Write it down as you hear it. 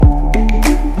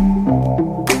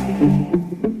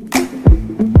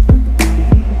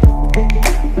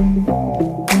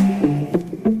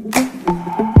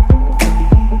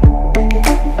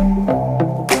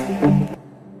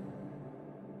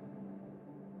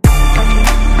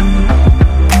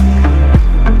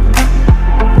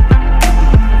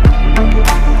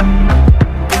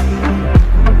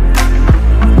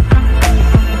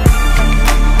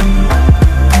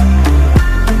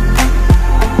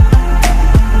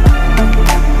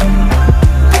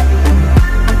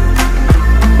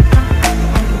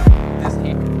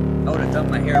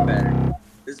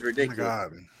ridiculous. my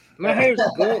God. My hair's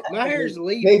good. My hair's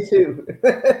leaving. Me too.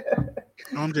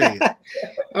 OMG.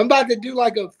 I'm about to do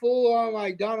like a full on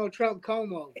like Donald Trump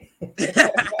como.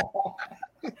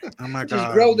 Oh my Just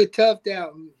God. grow the tuft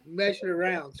out and mesh it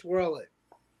around, swirl it.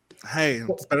 Hey,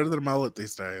 it's better than a mullet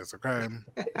these days, okay?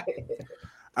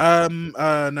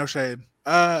 No shade.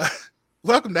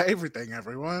 Welcome to Everything,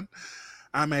 everyone.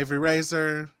 I'm Avery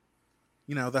Razor,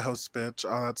 you know, the host bitch,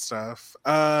 all that stuff.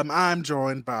 I'm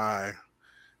joined by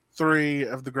three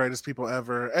of the greatest people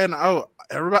ever. And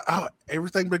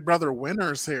Everything Big Brother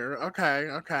winners here. Okay.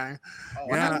 Oh,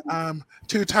 Yeah,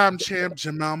 two-time champ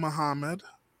Jamel Muhammad.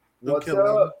 What's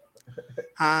up?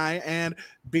 Hi, and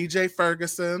BJ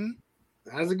Ferguson.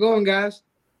 How's it going, guys?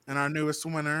 And our newest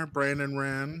winner, Brandon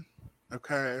Wren.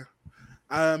 Okay.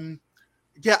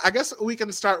 Yeah, I guess we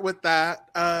can start with that.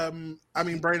 I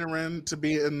mean, Brandon Wren to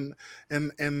be in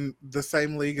the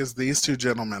same league as these two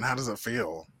gentlemen. How does it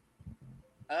feel?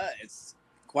 It's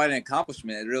quite an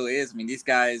accomplishment. It really is. I mean, these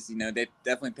guys, you know, they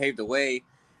definitely paved the way.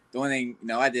 The only thing, you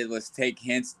know, I did was take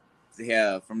hints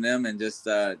from them and just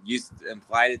used and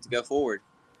applied it to go forward.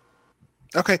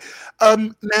 Okay.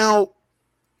 Now,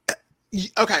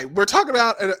 okay, we're talking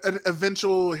about an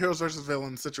eventual heroes versus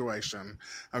villains situation.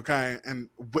 Okay, and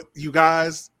you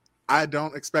guys, I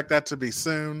don't expect that to be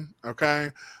soon.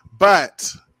 Okay,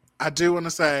 but I do want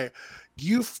to say,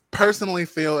 you personally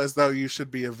feel as though you should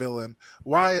be a villain.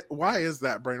 Why is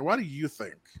that, Brandon? Why do you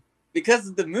think? Because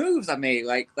of the moves I made,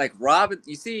 like Robin.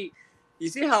 You see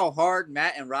how hard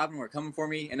Matt and Robin were coming for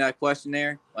me in that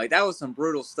questionnaire. Like that was some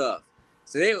brutal stuff.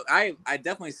 So I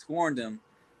definitely scorned them.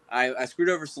 I screwed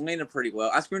over Selena pretty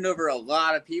well. I screwed over a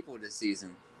lot of people this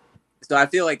season. So I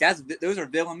feel like those are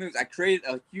villain moves. I created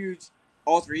a huge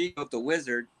alter ego of the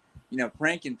Wizard, you know,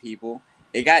 pranking people.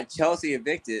 It got Chelsea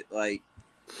evicted. Like,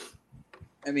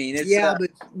 I mean, it's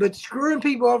but screwing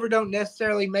people over don't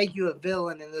necessarily make you a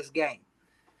villain in this game.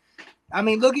 I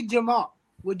mean, look at Jamal.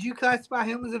 Would you classify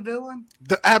him as a villain?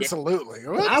 Absolutely.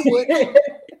 I wouldn't.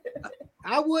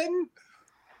 I wouldn't.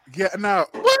 Yeah, no.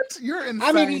 What? You're insane.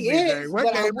 I mean, he BJ. is. What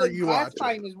But game are you classify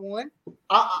watching? him as one.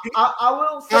 I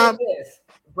will say this.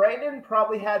 Brandon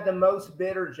probably had the most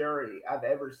bitter jury I've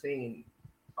ever seen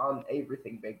on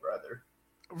Everything Big Brother.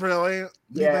 Really? You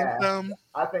Yeah, think,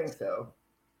 I think so.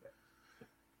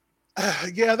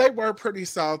 yeah, they were pretty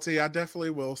salty. I definitely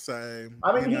will say.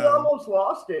 I mean, you he know. almost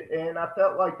lost it, and I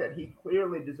felt like that he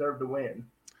clearly deserved to win.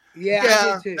 Yeah,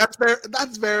 Yeah, I did too.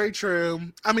 that's very true.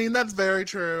 I mean, that's very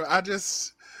true.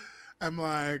 I'm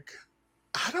like,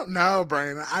 I don't know,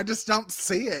 Brandon. I just don't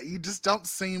see it. You just don't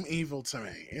seem evil to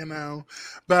me, you know.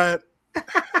 But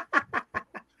I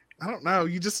don't know.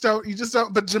 You just don't.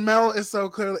 But Jamel is so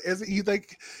clearly. Is it? You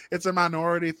think it's a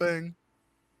minority thing?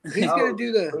 He's gonna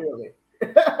do the. Clearly.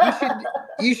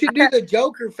 You should do the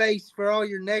Joker face for all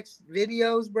your next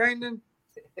videos, Brandon.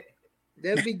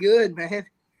 That'd be good, man.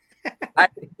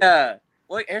 well,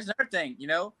 here's another thing. You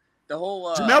know, the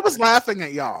whole Jamel was laughing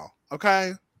at y'all.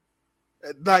 Okay.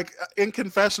 Like in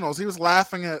confessionals, he was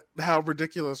laughing at how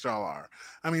ridiculous y'all are.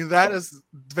 I mean, that is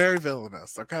very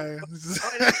villainous. Okay.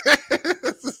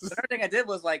 The other thing I did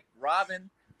was like Robin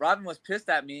was pissed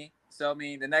at me. So I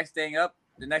mean, the next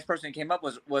person that came up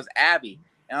was Abby,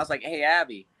 and I was like, "Hey,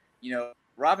 Abby, you know,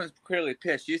 Robin's clearly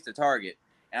pissed. She's the target,"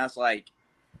 and I was like,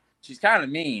 "She's kind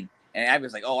of mean," and Abby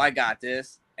was like, "Oh, I got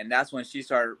this," and that's when she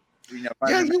started, you know.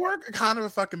 Yeah, you were kind of a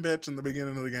fucking bitch in the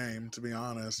beginning of the game, to be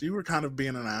honest. You were kind of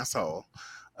being an asshole,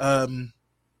 and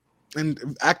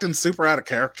acting super out of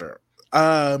character.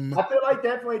 I feel like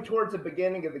definitely towards the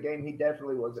beginning of the game, he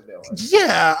definitely was a villain.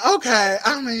 Yeah, okay.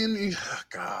 I mean,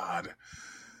 God.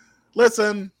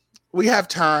 Listen, we have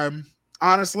time.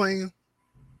 Honestly,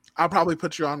 I'll probably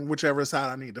put you on whichever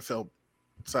side I need to fill.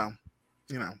 So,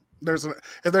 you know,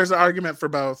 if there's an argument for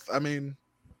both, I mean,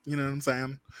 you know what I'm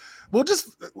saying?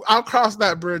 I'll cross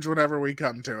that bridge whenever we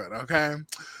come to it, okay?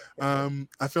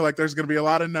 I feel like there's going to be a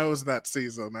lot of no's that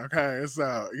season, okay?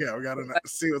 So, yeah, we got to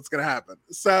see what's going to happen.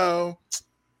 So,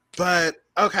 but,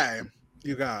 okay,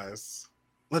 you guys,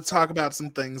 let's talk about some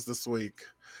things this week.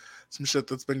 Some shit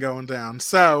that's been going down.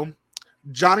 So,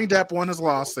 Johnny Depp won his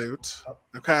lawsuit,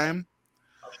 okay?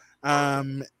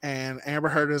 And Amber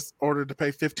Heard is ordered to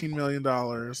pay $15 million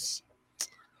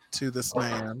to this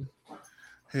man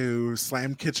who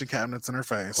slammed kitchen cabinets in her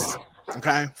face.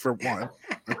 Okay, for one.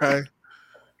 Okay.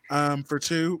 For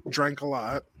two, drank a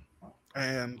lot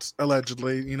and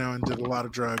allegedly, you know, and did a lot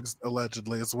of drugs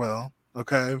allegedly as well.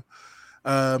 Okay.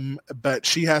 But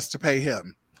she has to pay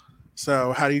him.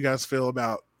 So how do you guys feel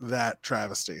about that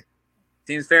travesty?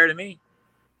 Seems fair to me.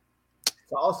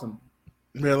 It's awesome.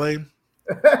 Really?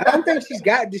 I don't think she's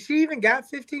got. Does she even got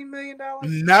 $15 million?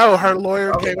 No, her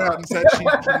lawyer came out and said she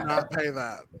cannot pay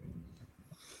that.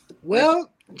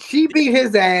 Well, she beat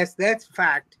his ass. That's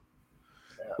fact.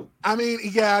 I mean,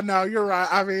 yeah, no, you're right.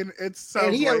 I mean, it's so.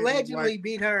 And he blatant, allegedly like,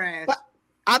 beat her ass. But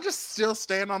I just still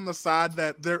stand on the side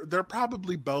that they're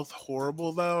probably both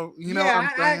horrible, though. You know what I'm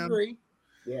saying? I agree.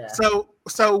 Yeah.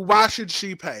 So why should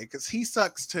she pay? Because he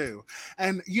sucks too.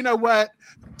 And you know what?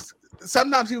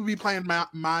 Sometimes people be playing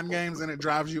mind games and it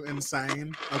drives you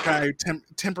insane. Okay,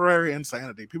 temporary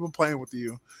insanity. People playing with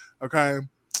you. Okay,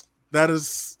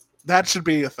 that should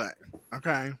be a thing.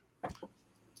 Okay.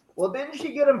 Well, didn't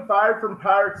she get him fired from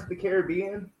Pirates of the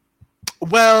Caribbean?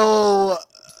 Well,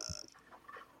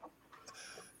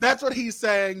 that's what he's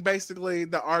saying. Basically,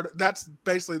 that's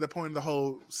basically the point of the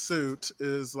whole suit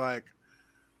is like,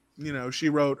 you know, she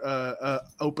wrote a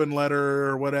open letter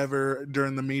or whatever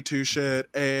during the Me Too shit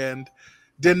and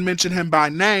didn't mention him by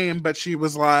name, but she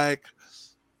was like,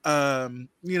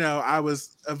 you know, I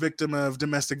was a victim of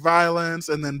domestic violence,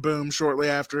 and then boom, shortly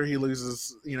after he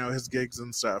loses, you know, his gigs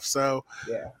and stuff. So,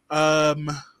 yeah. I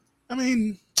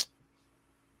mean,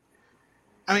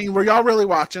 were y'all really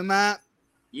watching that?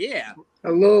 Yeah.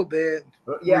 A little bit.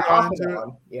 Yeah, off and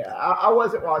on. Yeah, I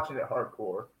wasn't watching it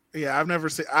hardcore. Yeah, I've never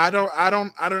seen. I don't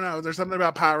know. There's something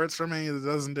about pirates for me that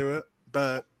doesn't do it.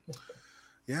 But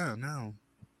yeah, no.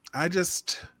 I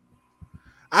just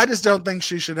don't think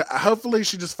she should. Hopefully,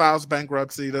 she just files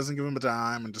bankruptcy, doesn't give him a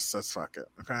dime, and just says fuck it.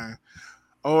 Okay.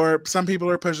 Or some people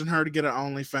are pushing her to get an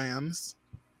OnlyFans.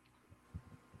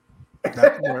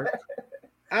 That could work.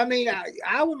 I mean,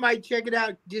 I might check it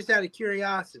out just out of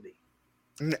curiosity.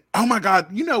 Oh my God!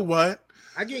 You know what?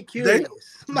 I get curious.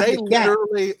 They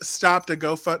literally stopped a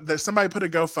GoFund. Somebody put a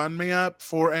GoFundMe up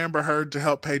for Amber Heard to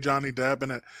help pay Johnny Depp,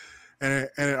 and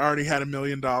it already had $1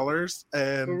 million.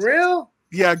 And for real?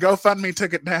 Yeah, GoFundMe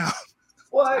took it down.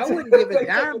 What? I wouldn't give a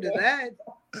dime to that.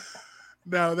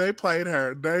 No, they played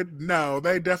her.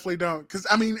 They definitely don't. Because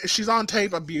I mean, she's on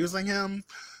tape abusing him,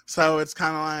 so it's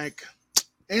kind of like.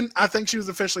 And I think she was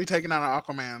officially taken out of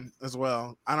Aquaman as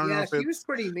well. I don't know if she was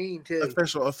pretty mean too.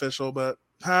 Official, but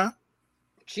huh?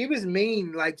 She was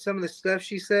mean, like some of the stuff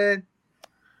she said.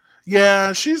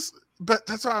 Yeah, but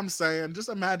that's what I'm saying. Just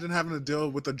imagine having to deal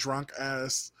with a drunk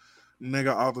ass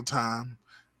nigga all the time.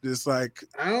 Just like,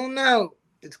 I don't know.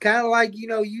 It's kind of like, you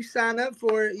know, you sign up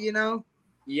for it, you know.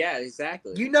 Yeah,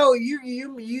 exactly. You know,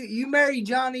 you marry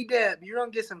Johnny Depp, you're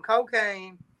gonna get some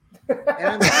cocaine.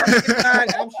 And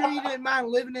I'm sure you didn't mind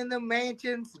living in them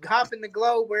mansions, hopping the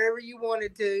globe wherever you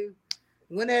wanted to,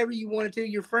 whenever you wanted to.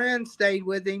 Your friends stayed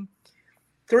with him.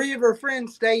 3 of her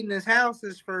friends stayed in his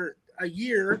houses for a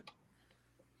year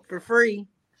for free.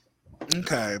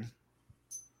 Okay,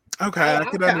 I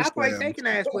can understand. I might take an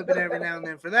ass whipping every now and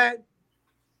then for that.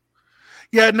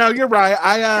 Yeah, no, you're right.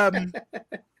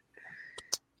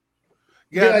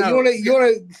 You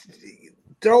wanna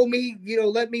throw me, you know,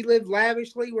 let me live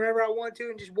lavishly wherever I want to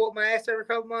and just whoop my ass every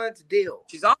couple months? Deal.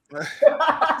 She's off.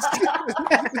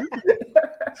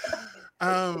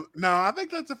 No, I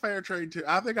think that's a fair trade too.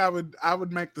 I think I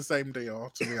would make the same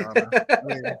deal, to be honest.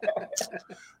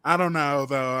 I don't know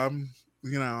though.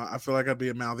 I feel like I'd be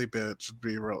a mouthy bitch.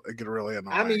 It'd get really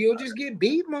annoying. I mean, you'll just get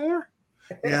beat more.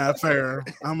 Yeah, fair.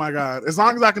 Oh my God. As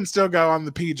long as I can still go on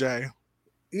the PJ.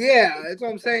 Yeah, that's what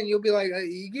I'm saying. You'll be like,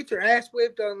 you get your ass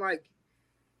whipped on, like,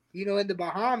 you know, in the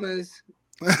Bahamas.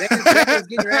 That's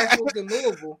getting your ass whipped in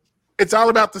Louisville. It's all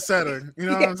about the setting. You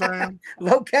know what I'm saying?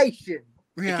 Location.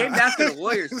 Yeah. It came down to the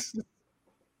lawyers. The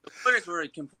lawyers were a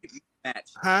complete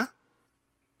mismatch. Huh?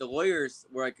 The lawyers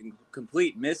were like a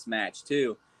complete mismatch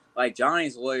too. Like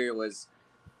Johnny's lawyer was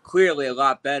clearly a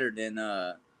lot better than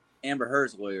Amber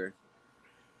Heard's lawyer.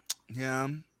 Yeah,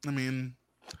 I mean,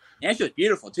 and she was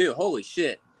beautiful too. Holy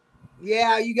shit!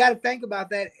 Yeah, you got to think about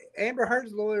that. Amber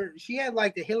Heard's lawyer, she had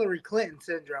like the Hillary Clinton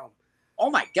syndrome. Oh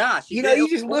my gosh! You know, you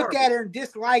just looked at her and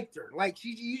disliked her. Like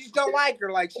you just don't like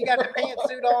her. Like she got the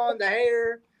pantsuit on, the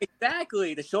hair.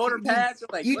 Exactly, the shoulder pads.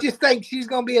 Like you just think she's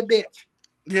gonna be a bitch.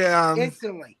 Yeah.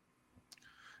 Instantly.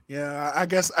 Yeah, I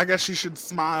guess she should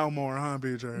smile more, huh,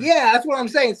 BJ? Yeah, that's what I'm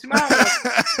saying. Smile more.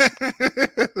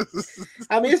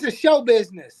 I mean, it's a show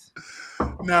business.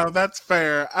 No, that's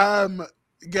fair.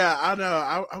 Yeah, I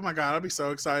know. Oh my God, I'd be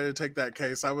so excited to take that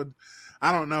case. I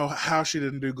don't know how she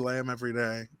didn't do glam every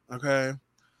day. Okay.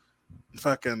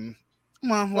 Fucking,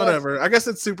 well, whatever. I guess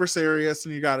it's super serious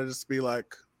and you got to just be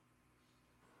like,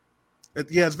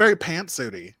 it's very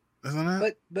pantsuity, isn't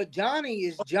it? But Johnny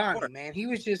is Johnny, man. He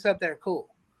was just up there cool.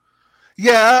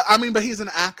 Yeah, I mean, but he's an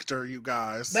actor, you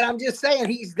guys. But I'm just saying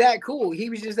he's that cool. He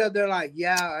was just up there like,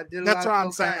 yeah, I did a That's lot what of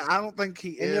I'm saying. cocaine. I don't think he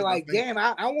is. And you're like, damn,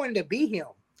 I wanted to be him.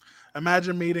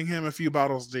 Imagine meeting him a few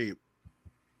bottles deep.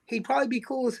 He'd probably be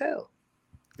cool as hell.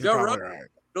 You're Joe probably Rogan, right.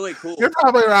 really cool. You're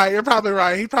probably right. You're probably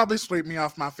right. He'd probably sweep me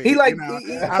off my feet. He like you know?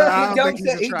 he I don't think dumps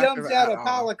he's he attractive dumps out at a all.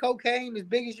 pile of cocaine as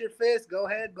big as your fist. Go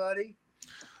ahead, buddy.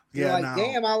 You're Yeah, like, no.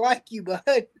 damn, I like you, bud.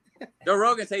 Joe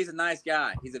Rogan says he's a nice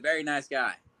guy. He's a very nice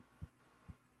guy.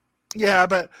 Yeah,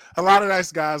 but a lot of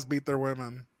nice guys beat their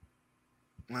women.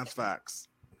 That's facts.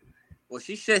 Well,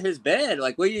 she shit his bed.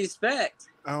 Like, what do you expect?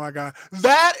 Oh my god,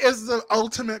 that is the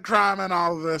ultimate crime in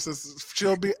all of this. Is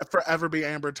she'll be forever be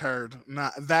Amber Turd?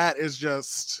 Not that is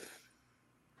just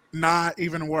not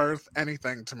even worth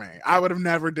anything to me. I would have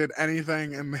never did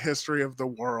anything in the history of the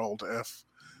world if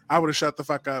I would have shut the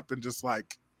fuck up and just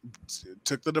like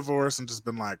took the divorce and just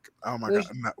been like, oh my god,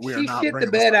 no, we are She not. shit the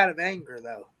bringing this bed up. out of anger,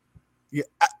 though. Yeah,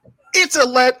 it's a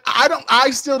let.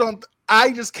 I still don't.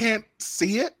 I just can't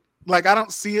see it. Like I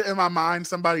don't see it in my mind.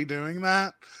 Somebody doing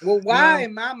that. Well, why No.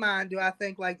 in my mind do I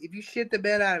think like if you shit the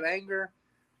bed out of anger,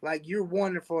 like you're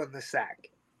wonderful in the sack,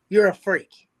 you're a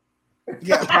freak.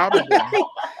 Yeah, probably.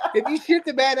 If you shit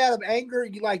the bed out of anger,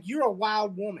 you're a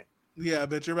wild woman. Yeah,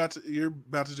 but you're about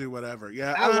to do whatever.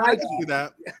 Yeah, I like can see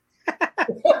that.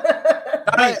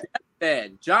 Johnny Depp's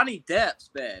bed. Johnny Depp's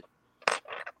bed.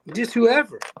 Just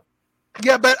whoever.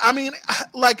 Yeah, but I mean,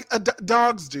 like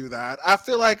dogs do that. I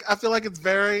feel like it's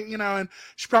very, you know, and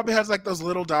she probably has like those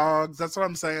little dogs. That's what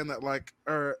I'm saying. That like,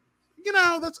 or you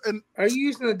know, that's and Are you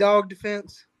using the dog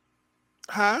defense?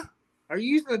 huh? Are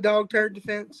you using the dog turd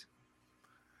defense?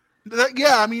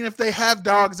 Yeah, I mean, if they have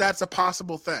dogs, that's a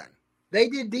possible thing. They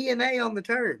did DNA on the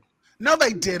turd. No,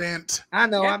 they didn't. I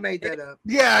know, Yeah. I made that up.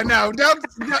 Yeah, no, no,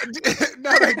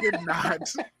 they did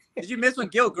not. Did you miss when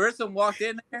Gil Grissom walked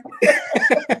in there?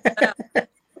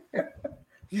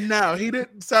 No, he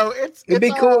didn't. So It'd it's be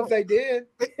cool all- if they did.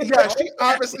 Yeah, she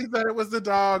obviously said it was the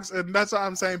dogs, and that's what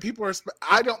I'm saying. People are.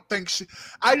 I don't think she.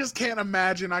 I just can't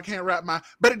imagine. I can't wrap my.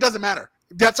 But it doesn't matter.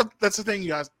 That's the thing, you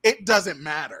guys. It doesn't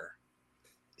matter.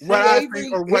 See, What I Avery,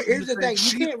 think or what here's you the thing: think.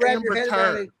 you She's can't wrap your Amber head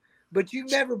around Turd. it, but you've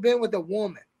never been with a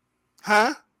woman.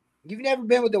 Huh? You've never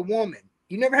been with a woman.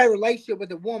 You never had a relationship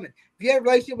with a woman. If you have a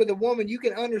relationship with a woman, you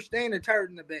can understand a turd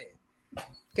in the bed.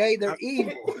 Okay, they're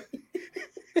evil.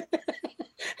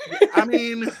 I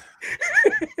mean,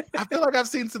 I feel like I've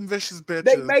seen some vicious bitches.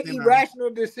 They make you know. irrational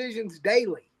decisions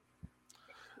daily.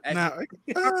 As No,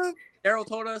 Daryl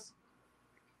told us.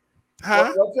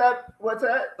 huh? What's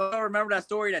that? I don't remember that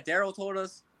story that Daryl told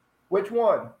us. Which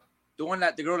one? The one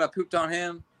that the girl that pooped on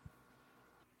him.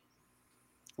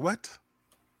 What?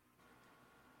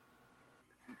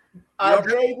 I Yep.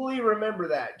 vaguely remember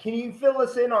that. Can you fill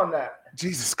us in on that?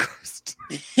 Jesus Christ!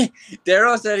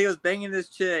 Daryl said he was banging this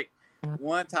chick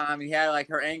one time. He had like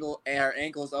her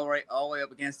ankles all the way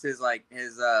up against his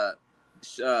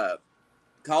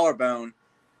collarbone,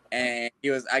 and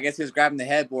I guess he was grabbing the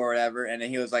headboard or whatever, and then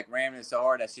he was like ramming it so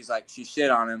hard that she shit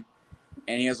on him,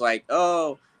 and he was like,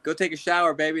 "Oh, go take a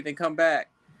shower, baby, then come back,"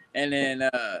 and then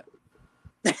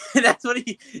that's what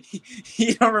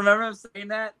you don't remember him saying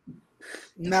that?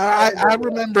 No, I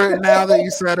remember it now that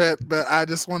you said it, but I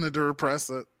just wanted to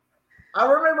repress it. I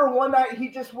remember one night he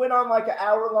just went on like an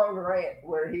hour-long rant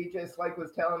where he just like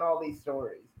was telling all these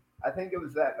stories. I think it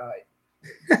was that night.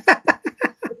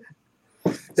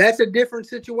 That's a different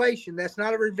situation. That's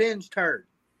not a revenge turd.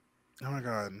 Oh my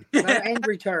god. Not an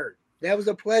angry turd. That was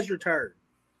a pleasure turd.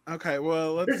 Okay,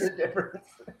 well There's a difference.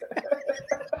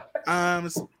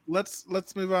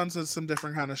 let's move on to some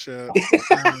different kind of shit.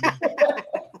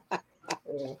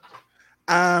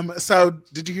 So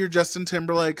did you hear Justin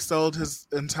Timberlake sold his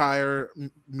entire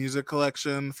music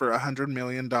collection for $100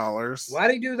 million?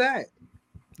 Why'd he do that?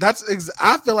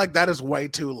 I feel like that is way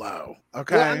too low.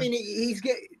 Okay. Well, I mean,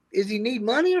 does he need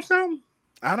money or something?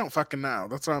 I don't fucking know.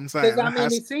 That's what I'm saying. Because I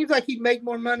mean, it seems like he'd make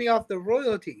more money off the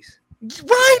royalties.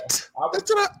 Right. I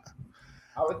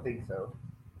would think so.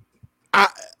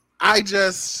 I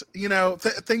just, you know,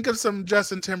 think of some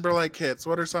Justin Timberlake hits.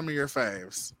 What are some of your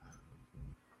faves?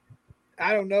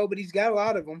 I don't know, but he's got a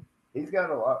lot of them. He's got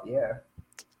a lot, yeah.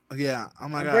 Yeah. Oh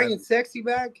my I'm god. bringing sexy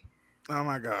back. Oh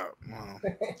my god. Wow.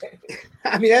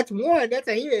 I mean, that's one. That's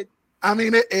a hit. I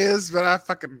mean, it is, but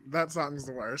that song's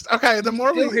the worst. Okay, the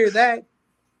more You'll we hear that.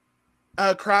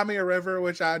 Cry Me a River,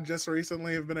 which I just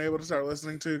recently have been able to start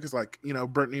listening to because, like, you know,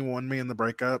 Britney won me in the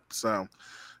breakup, so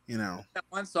you know. That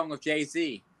one song with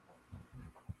Jay-Z.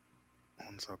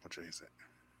 One song with Jay-Z.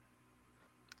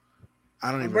 I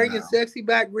don't I'm even bringing know. sexy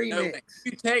back No, remix.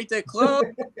 you take the clothes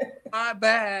off my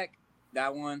back.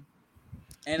 That one.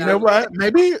 And You know what?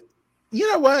 Maybe. You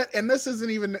know what? And this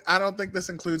isn't even. I don't think this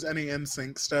includes any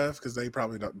NSYNC stuff because they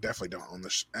probably definitely don't own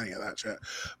any of that shit.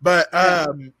 But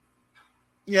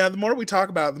Yeah, the more we talk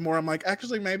about it, the more I'm like,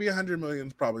 actually, maybe 100 million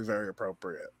is probably very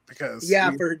appropriate because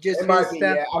for just It his might be,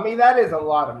 stuff. yeah. I mean, that is a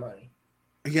lot of money.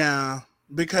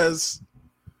 because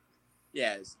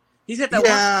Yes. He said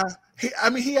that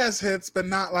he has hits, but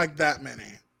not like that many.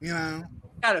 You know,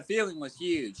 I Got a Feeling was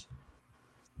huge.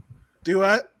 do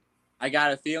what? I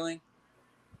Got a Feeling.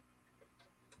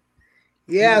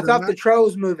 Yeah, it's off the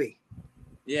Trolls movie.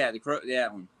 Yeah, that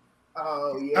one.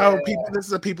 Oh yeah. Oh, this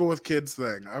is a people with kids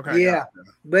thing. Okay, Yeah,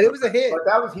 but it was a hit. But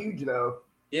that was huge though.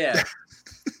 Yeah.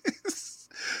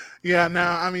 Yeah, no,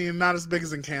 I mean not as big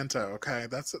as Encanto. Okay,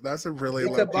 that's a really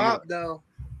It's a bop though.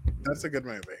 That's a good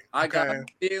movie. I Got a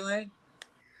Feeling.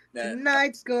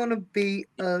 Tonight's gonna be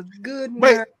a good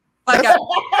Wait, night.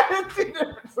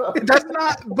 that's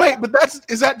not. Wait, but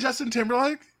is that Justin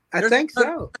Timberlake? I think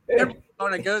so.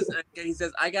 When it goes, he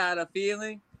says, "I got a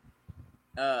feeling."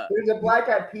 There's a Black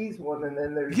Eyed Peas one, and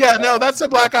then there's no, that's the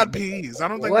Black Eyed Peas. I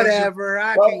don't think whatever.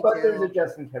 I can't but tell. there's a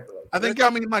Justin Timberlake. I think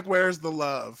y'all mean like Where's the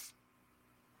Love?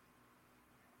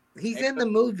 He's in the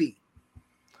movie.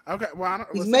 Okay, well,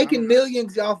 he's making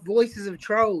millions off Voices of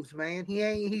Trolls, man.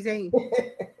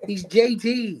 He's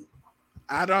JT.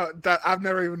 I've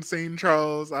never even seen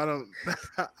Trolls. I don't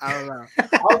know. I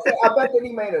bet that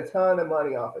he made a ton of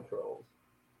money off of Trolls.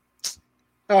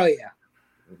 Oh yeah.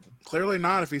 Clearly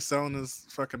not if he's selling his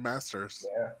fucking masters.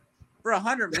 Yeah. For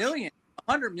 100 million.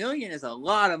 100 million is a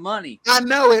lot of money. I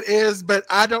know it is, but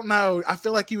I don't know. I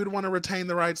feel like you would want to retain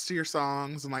the rights to your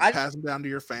songs and pass them down to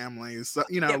your families. So,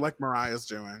 like Mariah's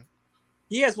doing.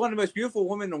 He has one of the most beautiful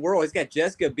women in the world. He's got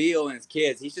Jessica Biel and his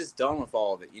kids. He's just done with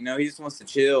all of it. He just wants to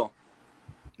chill.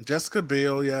 Jessica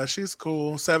Biel, yeah, she's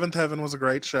cool. Seventh Heaven was a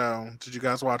great show. Did you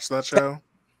guys watch that show?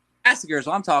 Massacres,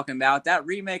 I'm talking about. That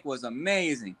remake was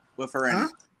amazing with her in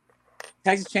it.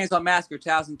 Texas Chainsaw Massacre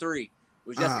 2003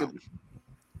 with Jessica Biel.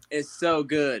 It's so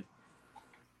good.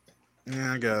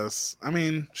 Yeah, I guess. I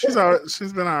mean, she's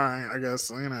been all right. I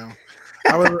guess I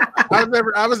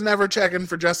was never checking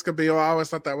for Jessica Biel. I always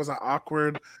thought that was an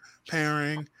awkward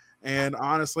pairing, and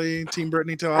honestly, Team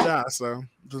Brittany till I die. So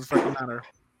it doesn't fucking matter.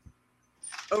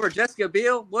 Over Jessica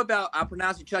Biel, what about I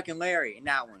pronounce you Chuck and Larry in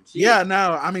that one?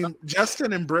 I mean,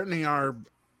 Justin and Brittany are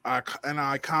an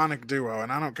iconic duo,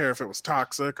 and I don't care if it was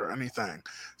toxic or anything.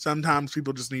 Sometimes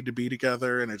people just need to be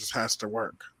together, and it just has to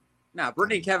work. Nah,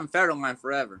 Brittany and Kevin Federline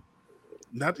forever.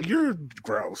 You're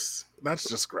gross. That's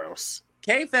just gross.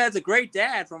 K-Fed's a great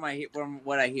dad from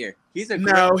what I hear. He's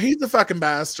a fucking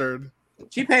bastard.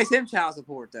 She pays him child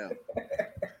support though.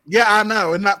 Yeah, I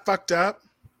know. Isn't that fucked up?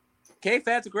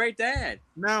 K-Fed's a great dad.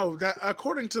 No,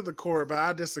 according to the court, but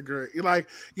I disagree.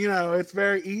 It's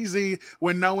very easy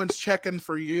when no one's checking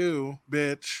for you,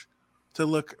 bitch, to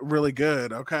look really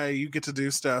good. Okay, you get to do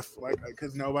stuff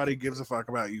because nobody gives a fuck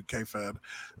about you, K-Fed.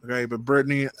 Okay, but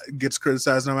Brittany gets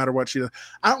criticized no matter what she does.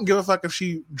 I don't give a fuck if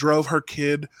she drove her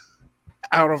kid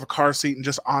out of a car seat and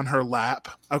just on her lap.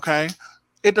 Okay,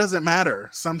 it doesn't matter.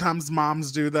 Sometimes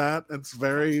moms do that. It's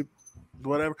very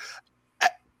whatever.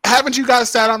 Haven't you guys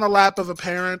sat on the lap of a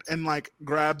parent and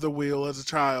grabbed the wheel as a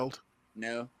child?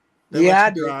 No. I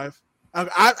did.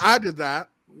 I did that.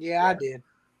 Yeah, I did.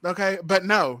 Okay, but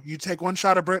no, you take one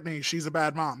shot of Brittany, she's a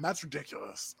bad mom. That's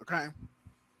ridiculous. Okay.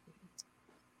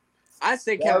 I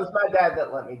say that was my dad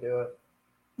that let me do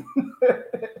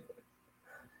it.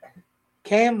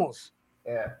 Camels.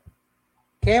 Yeah.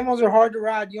 Camels are hard to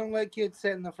ride. You don't let kids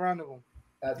sit in the front of them.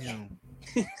 That's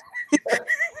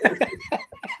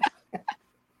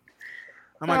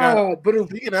Oh my god!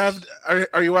 Speaking of,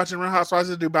 are you watching Real Housewives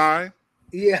of Dubai?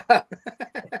 Yeah.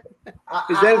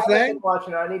 Is that a thing?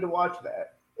 Watching it. I need to watch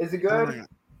that. Is it good?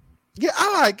 Yeah,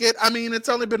 I like it. I mean, it's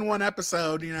only been one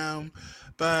episode,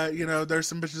 but there's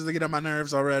some bitches that get on my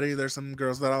nerves already. There's some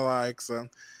girls that I like, so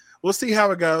we'll see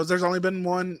how it goes. There's only been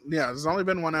one. Yeah, there's only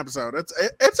been one episode.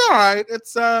 It's all right.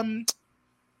 It's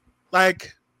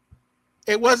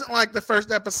it wasn't like the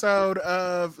first episode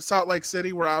of Salt Lake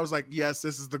City where I was like, yes,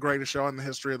 this is the greatest show in the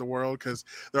history of the world because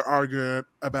they're arguing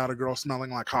about a girl smelling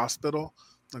like hospital.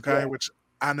 Okay. Yeah. Which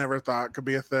I never thought could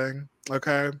be a thing.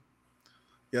 Okay.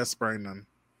 Yes, Brandon.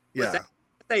 Yeah. What's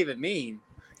that even mean?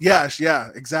 Yes.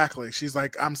 Yeah, exactly. She's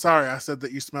like, I'm sorry. I said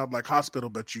that you smelled like hospital,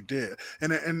 but you did.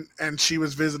 And she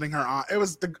was visiting her aunt.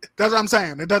 That's what I'm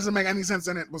saying. It doesn't make any sense.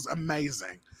 And it was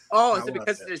amazing. Oh, is it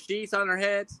because of the sheets on their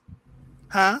heads?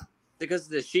 Huh? Because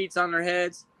of the sheets on their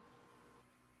heads?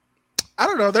 I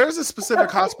don't know. There's a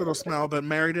specific hospital smell, but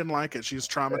Mary didn't like it. She was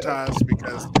traumatized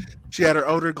because she had her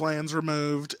odor glands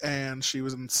removed and she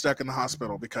was stuck in the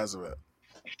hospital because of it.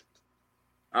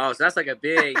 Oh, so that's like a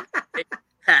big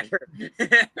pattern.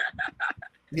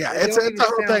 Yeah, it's a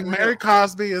whole thing. Mary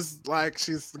Cosby is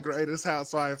she's the greatest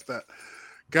housewife that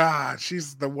God,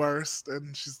 she's the worst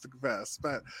and she's the best.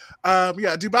 But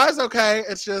yeah, Dubai's okay.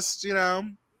 It's just, you know,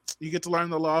 you get to learn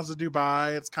the laws of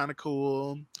Dubai. It's kind of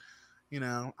cool. You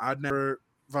know, I'd never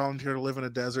volunteer to live in a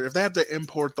desert. If they have to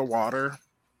import the water,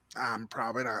 I'm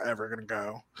probably not ever gonna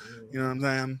go. You know what I'm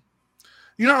saying?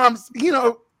 You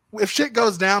know, if shit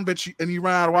goes down, bitch, and you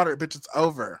run out of water, bitch, it's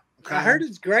over. Okay? I heard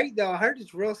it's great though. I heard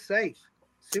it's real safe,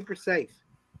 super safe.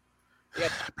 Yeah,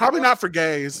 Probably not for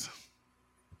gays.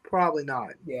 Probably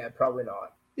not. Yeah, probably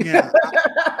not. Yeah.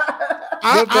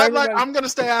 But for everybody- I'm gonna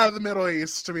stay out of the Middle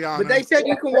East, to be honest. But they said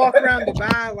you can walk around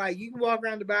Dubai, like you can walk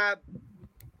around Dubai.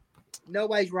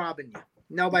 Nobody's robbing you.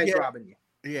 Nobody's robbing you.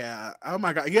 Yeah. Oh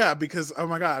my god. Yeah, because oh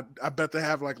my god, I bet they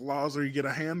have like laws where you get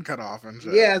a hand cut off and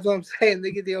shit. Yeah, that's what I'm saying.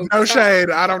 They get the old No shade.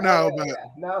 I don't know, Yeah, but yeah.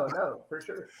 No, for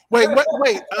sure. wait.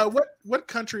 What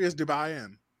country is Dubai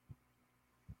in?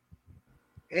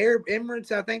 Arab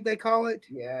Emirates, I think they call it.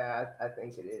 Yeah, I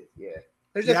think it is. Yeah.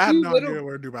 There's Yeah, I a have few no idea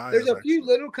where Dubai There's is. a few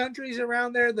little countries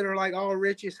around there that are like all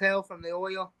rich as hell from the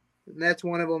oil, and that's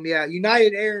one of them. Yeah,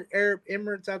 United Arab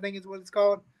Emirates, I think is what it's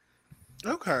called.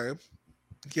 Okay.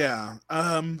 Yeah.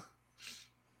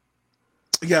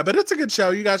 Yeah, but it's a good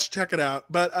show. You guys should check it out.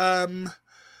 But oh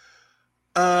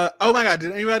my god,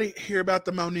 did anybody hear about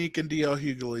the Monique and DL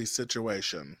Hughley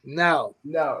situation? No.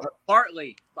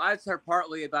 partly. I just heard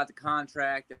partly about the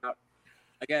contract. About,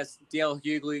 I guess DL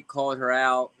Hughley called her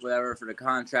out, whatever, for the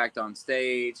contract on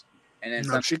stage, and then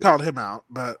No, she called him out,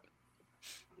 but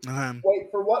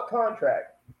Wait, for what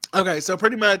contract? okay, so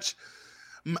pretty much,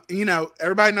 you know,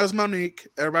 everybody knows Monique,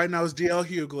 everybody knows DL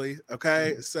Hughley.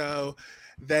 Okay, so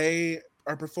they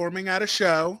are performing at a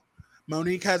show.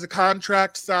 Monique has a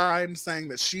contract signed saying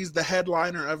that she's the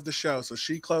headliner of the show, so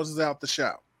she closes out the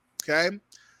show. Okay,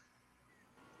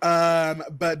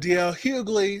 but DL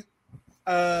Hughley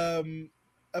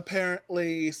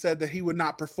apparently said that he would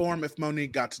not perform if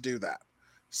Monique got to do that.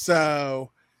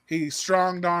 So he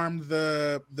strong-armed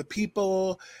the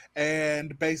people,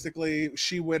 and basically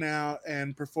she went out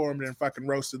and performed and fucking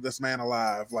roasted this man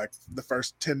alive like the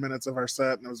first 10 minutes of her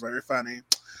set, and it was very funny.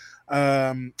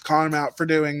 Calling him out for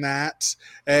doing that,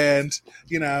 and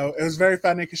you know, it was very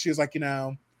funny because she was like, you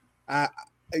know,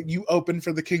 you open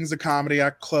for the kings of comedy, I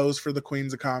close for the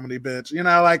queens of comedy, bitch. You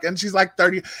know, like, and she's like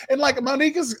 30, and like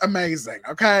Monique is amazing,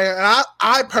 okay? And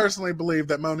I personally believe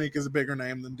that Monique is a bigger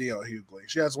name than DL Hughley.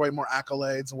 She has way more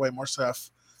accolades and way more stuff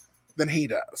than he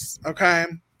does, okay?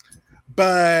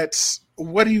 But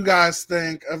what do you guys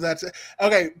think of that?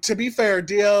 Okay, to be fair,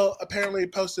 DL apparently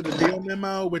posted a deal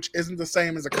memo, which isn't the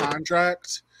same as a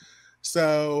contract.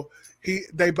 So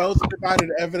they both provided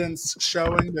evidence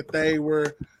showing that they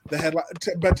were the headline.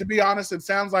 But to be honest, it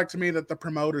sounds like to me that the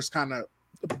promoters kind of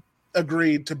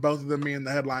agreed to both of them being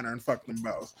the headliner and fucked them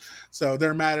both. So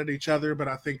they're mad at each other, but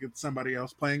I think it's somebody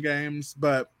else playing games.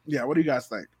 But yeah, what do you guys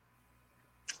think?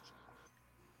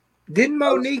 Didn't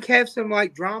Monique have some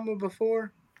like drama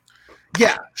before?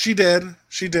 Yeah, she did.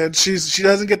 She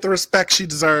doesn't get the respect she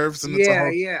deserves. And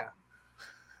Yeah.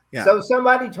 Yeah. So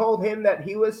somebody told him that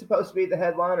he was supposed to be the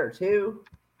headliner too.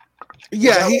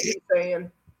 Yeah, he's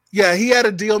saying. Yeah, he had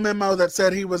a deal memo that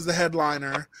said he was the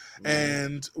headliner,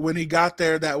 and when he got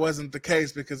there, that wasn't the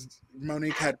case because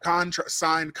Monique had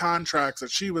signed contracts that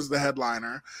she was the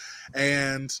headliner,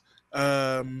 and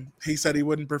he said he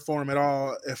wouldn't perform at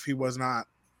all if he was not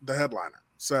the headliner.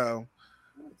 So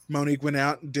Monique went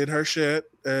out and did her shit,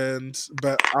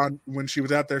 but when she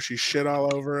was out there, she shit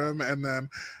all over him, and then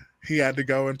he had to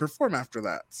go and perform after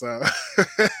that. So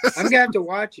I'm gonna have to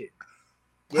watch it.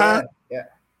 Huh? Yeah.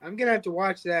 I'm gonna have to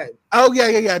watch that. Oh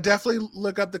yeah. Definitely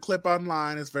look up the clip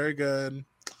online. It's very good.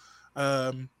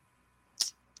 Yeah,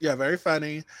 very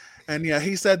funny. And yeah,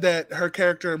 he said that her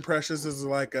character in Precious is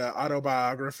like an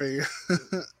autobiography.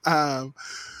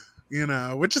 You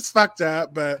know, which is fucked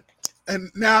up,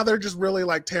 and now they're just really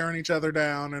like tearing each other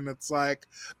down, and it's like,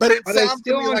 but it Are they sounds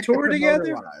still to me on like tour the promoter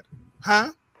together? lied.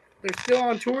 Huh? They're still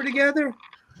on tour together?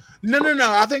 No.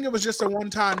 I think it was just a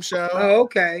one-time show. Oh,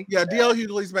 okay. Yeah, DL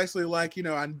Hughley's basically like, you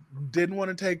know, I didn't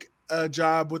want to take a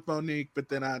job with Monique, but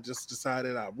then I just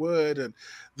decided I would, and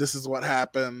this is what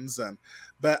happens.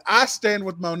 But I stand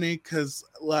with Monique because,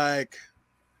 like,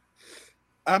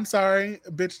 I'm sorry,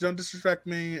 bitch, don't disrespect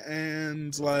me,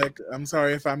 and like, I'm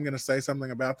sorry if I'm gonna say something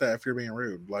about that if you're being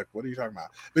rude. Like, what are you talking about?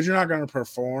 But you're not gonna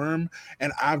perform,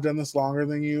 and I've done this longer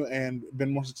than you and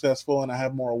been more successful, and I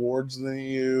have more awards than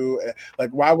you.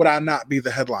 Like, why would I not be the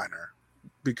headliner?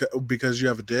 Because you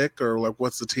have a dick, or like,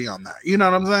 what's the tea on that? You know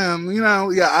what I'm saying? You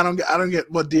know, yeah, I don't get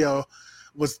what Dio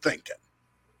was thinking.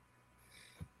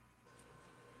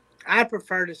 I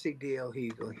prefer to see DL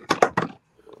Hughley.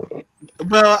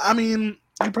 Well, I mean,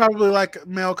 You probably like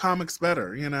male comics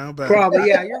better, you know, but Probably,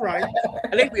 yeah, you're right.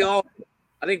 I think we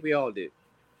all do.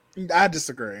 I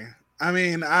disagree. I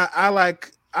mean, I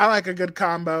like a good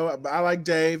combo. I like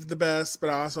Dave the best, but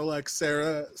I also like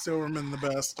Sarah Silverman the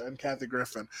best and Kathy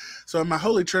Griffin. So in my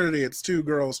holy trinity, it's 2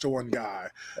 girls to 1 guy.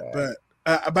 But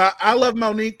I love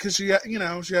Monique because she had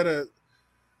a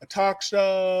talk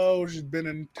show. She's been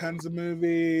in tons of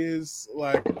movies.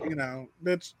 Like,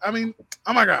 bitch. I mean,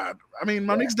 oh my God. I mean,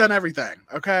 Monique's done everything.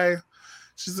 Okay,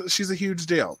 she's a huge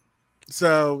deal.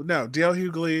 So no, DL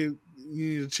Hughley,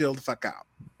 you need to chill the fuck out.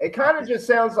 It kind of just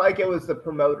sounds like it was the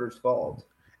promoter's fault.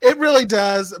 It really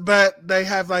does, but they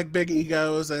have like big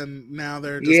egos, and now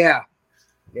they're just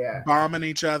bombing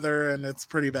each other, and it's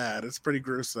pretty bad. It's pretty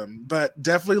gruesome. But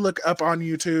definitely look up on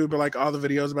YouTube like all the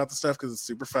videos about the stuff because it's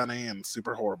super funny and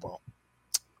super horrible.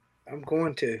 I'm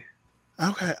going to.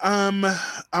 Okay. All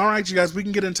right, you guys. We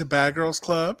can get into Bad Girls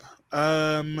Club.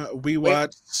 We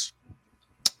watched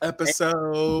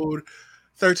episode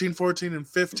 13, 14, and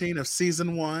 15 of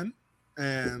season 1.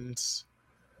 And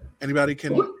anybody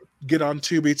can get on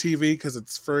Tubi TV because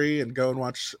it's free and go and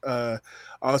watch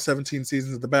all 17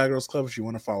 seasons of the Bad Girls Club if you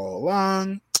want to follow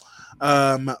along.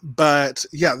 But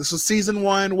yeah, this was season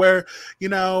 1 where,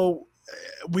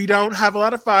 we don't have a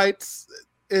lot of fights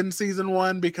in season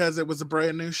 1 because it was a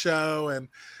brand new show and,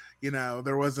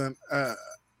 there wasn't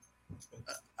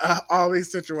all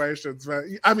these situations. But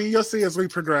I mean, you'll see as we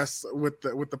progress with the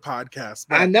podcast.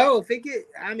 But, I know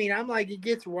I'm like, it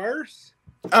gets worse.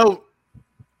 Oh,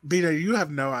 Beta, you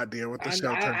have no idea what the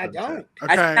show turns I don't.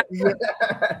 Okay.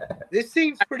 This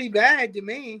seems pretty bad to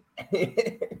me.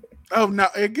 Oh no,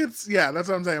 it gets that's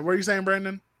what I'm saying. What are you saying,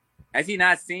 Brandon? Has he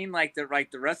not seen like the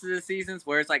rest of the seasons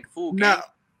where it's like full game? No.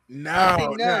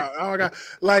 Oh my God!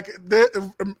 Like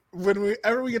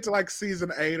whenever we get to like season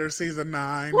 8 or season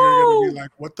 9, you're gonna be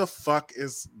like, "What the fuck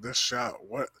is this show?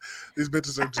 What these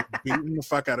bitches are just beating the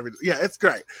fuck out of it." Yeah, it's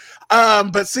great.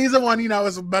 But season 1,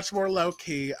 is much more low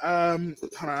key. Hold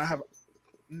on, I have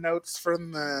notes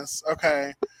from this.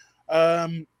 Okay.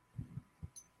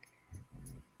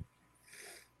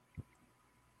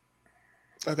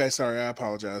 Okay, sorry, I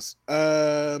apologize.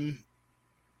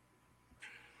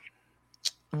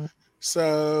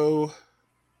 So,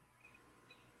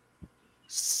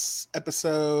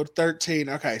 episode 13.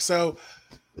 Okay, so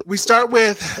we start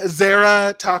with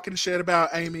Zara talking shit about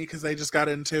Amy because they just got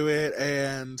into it,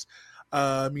 and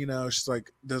she's like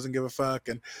doesn't give a fuck.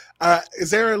 And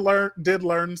Zara did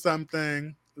learn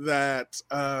something that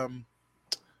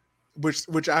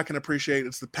which I can appreciate.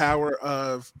 It's the power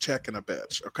of checking a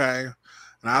bitch. Okay,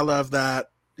 and I love that.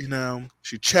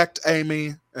 She checked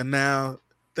Amy, and now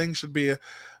things should be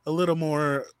a little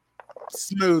more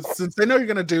smooth since they know you're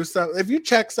gonna do something. If you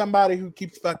check somebody who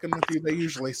keeps fucking with you, they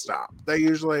usually stop.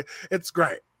 It's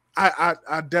great.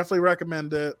 I definitely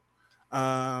recommend it. Read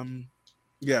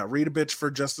a bitch for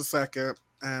just a second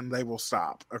and they will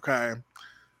stop. Okay.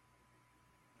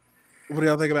 What do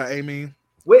y'all think about Amy?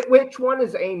 Which one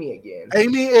is Amy again?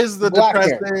 Amy is the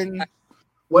depressing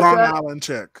Long Island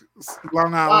chick.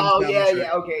 Long Island. Oh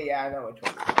yeah. Okay, yeah, I know which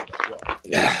one.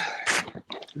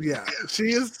 Yeah,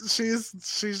 she's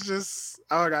just,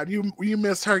 oh my God, you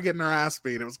missed her getting her ass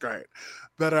beat. It was great.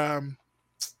 But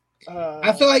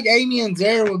I feel like Amy and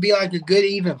Zara would be like a good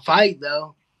even fight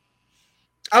though.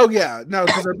 Oh yeah, no,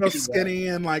 because they're both skinny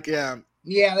and like yeah,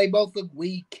 they both look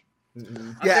weak.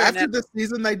 Mm-hmm. Yeah, after this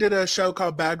season they did a show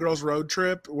called Bad Girls Road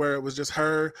Trip where it was just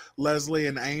her, Leslie,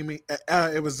 and Amy.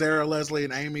 It was Zara, Leslie,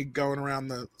 and Amy going around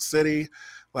the city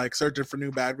like searching for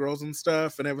new bad girls and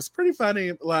stuff, and it was pretty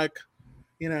funny. Like,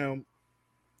 but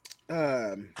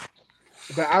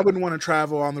I wouldn't want to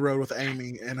travel on the road with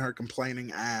Amy and her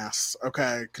complaining ass.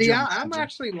 Okay. See, I'm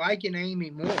actually liking Amy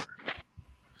more.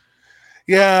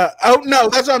 Yeah. Oh no,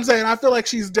 that's what I'm saying. I feel like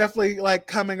she's definitely like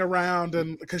coming around,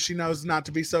 and because she knows not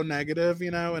to be so negative,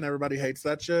 and everybody hates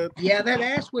that shit. Yeah, that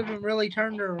ass whipping really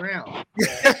turned her around.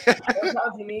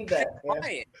 Sometimes you need that.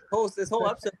 Quiet. This whole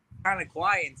episode was kind of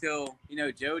quiet until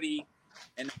Jody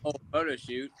and the whole photo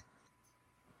shoot.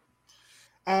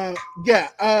 Amy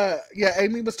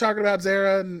was talking about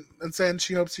Zara and saying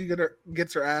she hopes she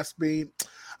gets her ass beat.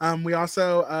 We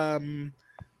also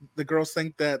the girls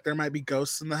think that there might be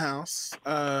ghosts in the house.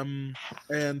 And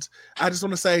I just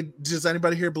want to say, does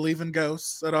anybody here believe in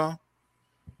ghosts at all?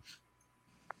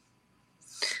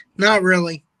 Not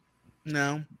really.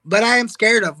 No. But I am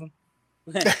scared of them.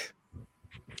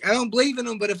 I don't believe in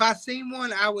them, but if I seen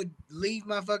one, I would leave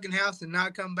my fucking house and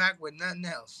not come back with nothing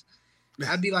else.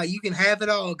 I'd be like, you can have it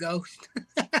all, ghost.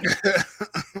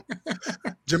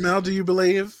 Jamel, do you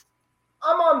believe?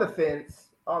 I'm on the fence.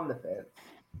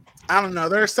 I don't know.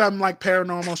 There's some like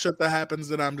paranormal shit that happens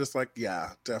that I'm just like,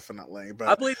 yeah, definitely. I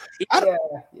But believe.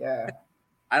 Yeah.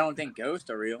 I don't think ghosts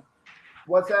are real.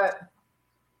 What's that?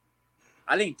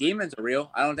 I think demons are real.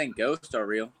 I don't think ghosts are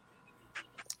real.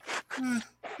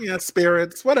 yeah,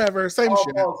 spirits, whatever, same All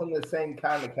shit. falls in the same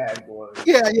kind of category.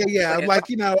 Yeah. Okay. Like,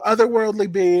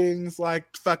 otherworldly beings like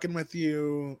fucking with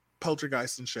you,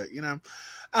 poltergeist and shit, Yeah,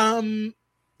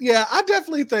 I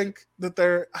definitely think that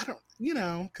I don't,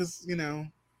 because,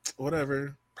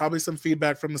 whatever. Probably some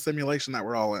feedback from the simulation that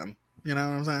we're all in. You know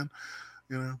what I'm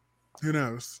saying? Who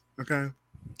knows? Okay.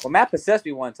 Well, Matt possessed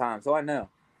me one time, so I know.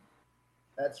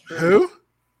 That's true. Who?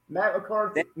 Matt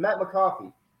McCarthy.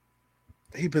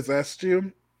 He possessed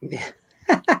you?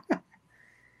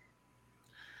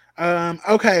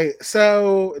 Okay,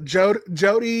 so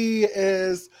Jody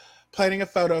is planning a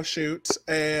photo shoot,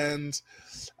 and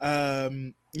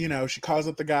she calls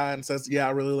up the guy and says, "Yeah,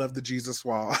 I really love the Jesus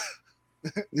wall."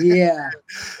 Yeah.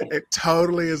 It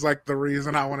totally is like the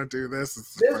reason I want to do this.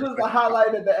 This was the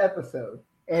highlight of the episode.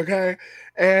 Okay,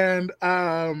 and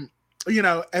and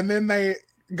then they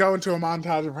go into a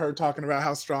montage of her talking about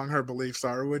how strong her beliefs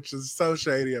are, which is so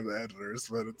shady of the editors,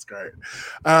 but it's great.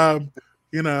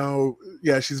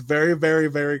 Yeah, she's very, very,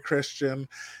 very Christian.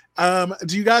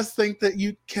 Do you guys think that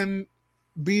you can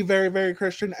be very, very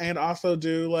Christian and also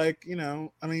do I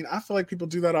feel like people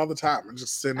do that all the time and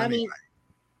just sin anyway.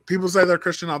 People say they're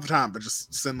Christian all the time, but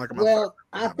just sin like a motherfucker. Well,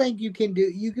 I think you can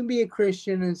be a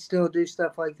Christian and still do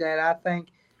stuff like that. I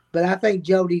think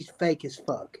Jody's fake as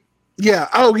fuck. Yeah.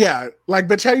 Oh, yeah. Like,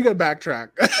 bitch, how you gonna backtrack?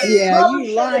 Yeah,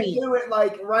 Probably you lying. do it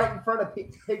like right in front of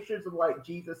pictures of like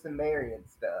Jesus and Mary and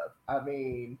stuff. I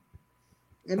mean,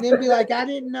 and then be like, I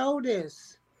didn't know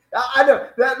this. I know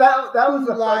that was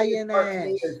the lying funniest part to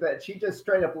me, ass. is that she just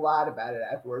straight up lied about it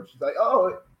afterwards. She's like,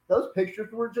 "Oh, those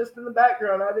pictures were just in the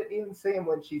background. I didn't even see them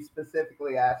when she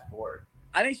specifically asked for it."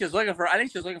 I think she was looking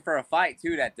for a fight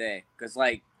too that day, because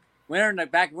like when we're in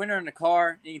the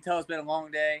car, you can tell it's been a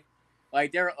long day.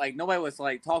 Like nobody was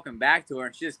like talking back to her,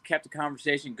 and she just kept the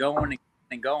conversation going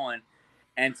and going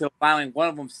until finally one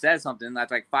of them said something.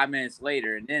 That's like 5 minutes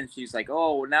later, and then she's like,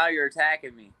 "Oh, well, now you're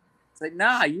attacking me." It's like,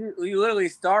 nah, you literally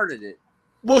started it.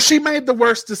 Well, she made the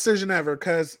worst decision ever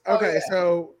because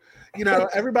so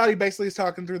everybody basically is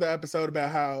talking through the episode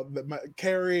about how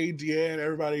Carrie, Deanne,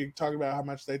 everybody talking about how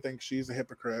much they think she's a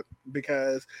hypocrite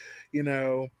because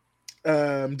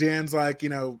Deanne's like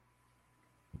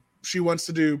she wants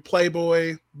to do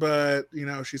Playboy, but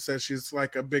she says she's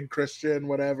like a big Christian,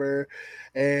 whatever.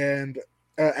 And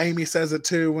Amy says it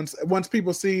too. Once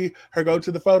people see her go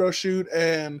to the photo shoot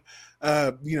and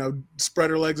spread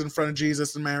her legs in front of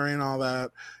Jesus and Mary and all that,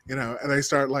 and they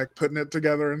start like putting it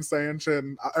together and saying shit,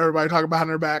 and everybody talking behind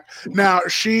her back. Now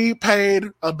she paid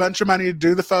a bunch of money to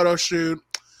do the photo shoot.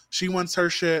 She wants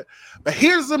her shit. But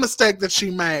here's the mistake that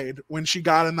she made when she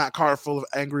got in that car full of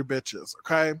angry bitches.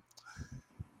 Okay.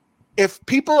 If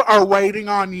people are waiting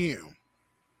on you,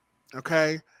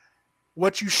 okay,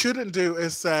 what you shouldn't do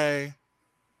is say,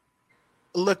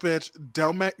 "Look, bitch,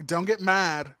 don't get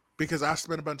mad because I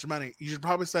spent a bunch of money." You should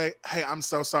probably say, "Hey, I'm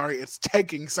so sorry. It's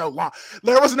taking so long."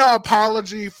 There was no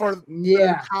apology for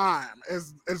the time,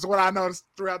 is what I noticed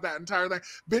throughout that entire thing.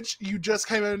 Bitch, you just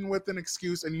came in with an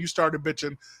excuse and you started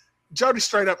bitching. Jody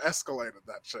straight up escalated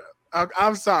that shit.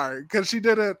 I'm sorry, because she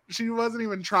did it. She wasn't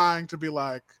even trying to be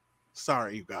like,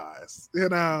 "Sorry, you guys."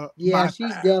 Yeah,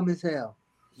 she's dumb as hell.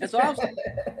 That's all.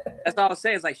 That's all I'll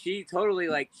say. Is like she totally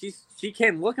she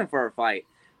came looking for a fight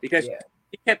because she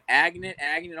kept agging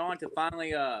it on to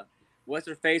finally what's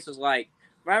her face was like,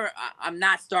 "I'm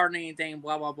not starting anything."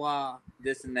 Blah blah blah.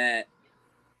 This and that.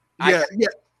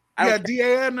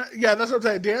 Deanne. Yeah, that's what I'm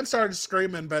saying. Deanne started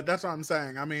screaming, but that's what I'm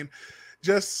saying. I mean,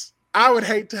 I would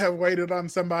hate to have waited on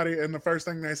somebody and the first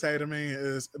thing they say to me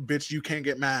is, "Bitch, you can't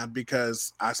get mad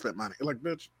because I spent money." Like,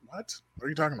 bitch, what are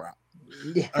you talking about?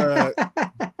 Yeah.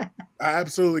 I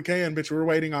absolutely can, bitch. We're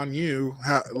waiting on you.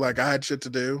 I had shit to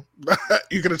do.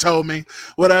 You could have told me,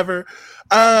 whatever.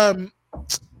 But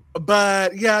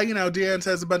yeah, Deanne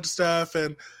says a bunch of stuff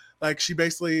and like she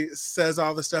basically says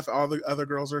all the stuff all the other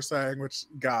girls are saying, which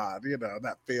God,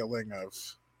 that feeling of,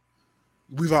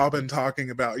 we've all been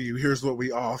talking about you. Here's what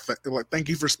we all think. Like, thank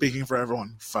you for speaking for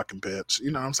everyone, fucking bitch.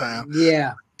 You know what I'm saying?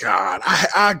 Yeah. God,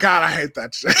 I hate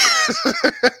that shit.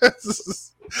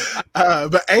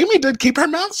 But Amy did keep her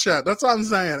mouth shut. That's what I'm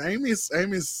saying. Amy's,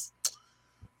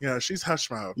 she's hush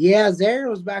mode. Yeah, Zara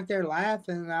was back there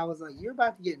laughing, and I was like, "You're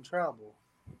about to get in trouble."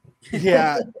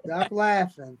 Yeah. Stop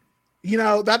laughing.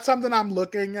 That's something I'm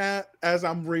looking at as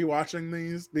I'm rewatching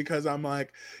these because I'm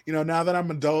like, now that I'm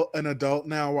an adult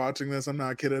now watching this, I'm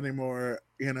not a kid anymore.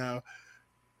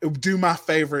 do my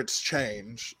favorites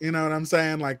change? You know what I'm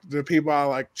saying? Like, the people I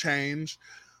like change.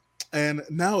 And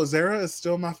no, Zara is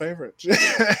still my favorite. She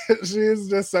is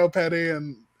just so petty,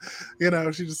 and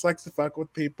she just likes to fuck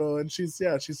with people, and she's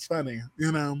funny.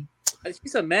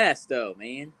 She's a mess, though,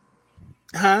 man.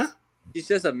 Huh? She's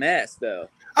just a mess, though.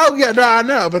 Oh yeah, no, I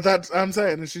know, but that's I'm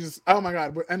saying, and she's oh my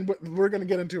god, and we're gonna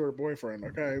get into her boyfriend,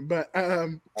 okay? But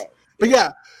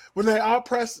yeah, when they all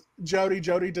press Jody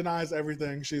denies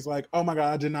everything. She's like, oh my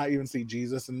god, I did not even see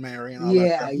Jesus and Mary and all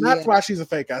that stuff. And that's why she's a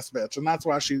fake ass bitch, and that's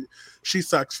why she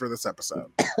sucks for this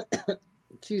episode.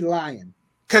 She's lying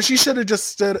because she should have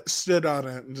just stood on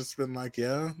it and just been like,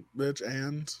 yeah, bitch,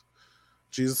 and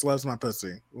Jesus loves my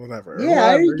pussy, whatever.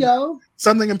 Yeah, there you go.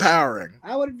 Something empowering.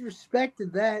 I would have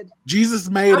respected that. Jesus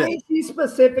made it. I mean, she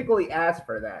specifically asked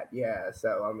for that. Yeah,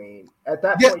 so I mean, at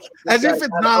that point, as if it's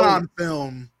not on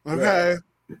film. Okay.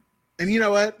 Yeah. And you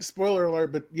know what? Spoiler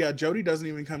alert, but yeah, Jody doesn't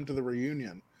even come to the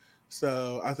reunion.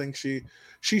 So I think she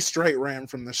straight ran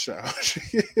from the show.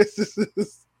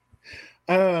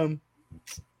 Oh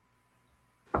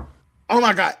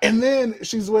my god. And then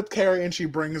she's with Carrie and she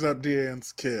brings up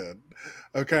Deanne's kid.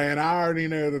 Okay, and I already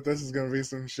know that this is gonna be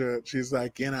some shit. She's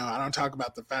like, I don't talk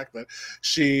about the fact that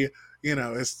she,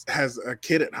 has a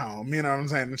kid at home. You know what I'm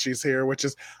saying? And she's here, which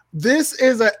is this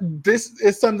is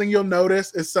something you'll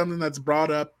notice is something that's brought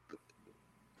up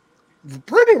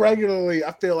pretty regularly.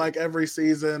 I feel like every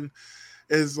season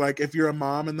is like, if you're a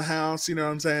mom in the house, you know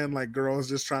what I'm saying? Like, girls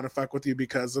just trying to fuck with you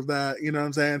because of that. You know what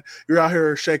I'm saying? You're out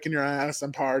here shaking your ass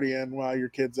and partying while your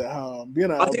kid's at home.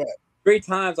 I think 3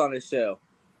 times on this show.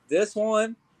 This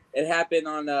one, it happened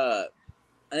on I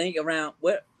think around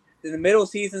in the middle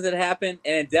seasons it happened,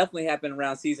 and it definitely happened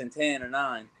around season 10 or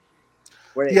 9.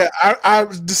 I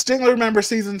distinctly remember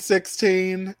season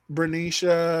 16,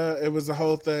 Bernicia. It was the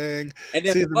whole thing. And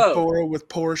then season 4 with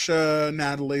Portia,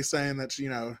 Natalie saying that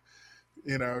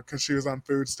because she was on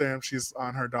food stamps, she's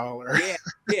on her dollar.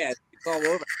 Yeah, it's all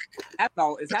over.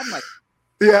 It's happened like.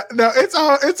 Yeah, no, it's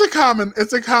a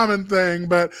common thing,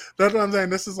 but that's what I'm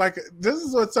saying. This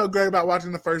is what's so great about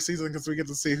watching the first season, because we get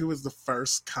to see who was the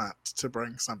first cunt to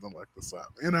bring something like this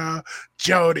up.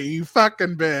 Jody, you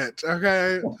fucking bitch.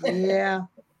 Okay. Yeah.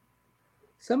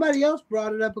 Somebody else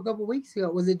brought it up a couple weeks ago.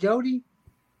 Was it Jody?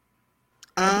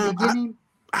 I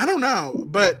don't know,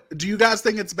 but do you guys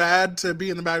think it's bad to be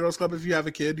in the Bad Girls Club if you have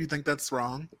a kid? Do you think that's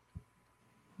wrong?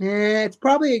 Yeah, it's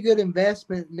probably a good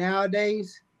investment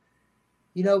nowadays.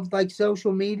 Like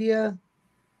social media.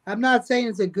 I'm not saying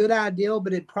it's a good idea,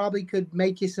 but it probably could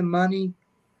make you some money.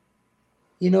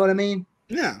 You know what I mean?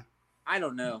 Yeah. I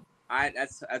don't know. I'm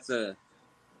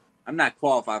not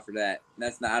qualified for that.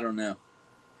 I don't know.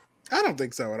 I don't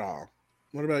think so at all.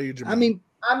 What about you, Jamal? I mean,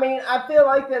 I feel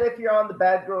like that if you're on the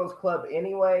Bad Girls Club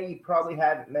anyway, you probably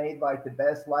haven't made like the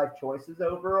best life choices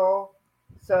overall.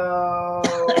 So,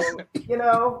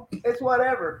 it's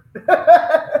whatever.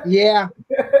 Yeah.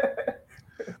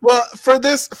 Well, for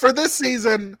this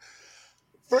season,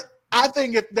 I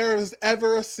think if there was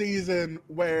ever a season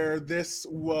where this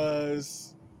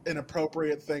was an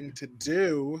appropriate thing to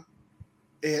do,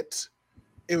 it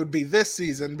would be this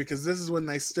season, because this is when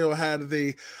they still had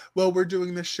we're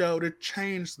doing the show to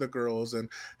change the girls and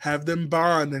have them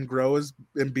bond and grow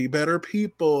and be better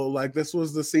people. Like, this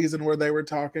was the season where they were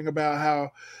talking about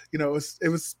how,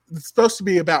 it's supposed to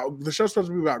be about, the show's supposed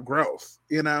to be about growth.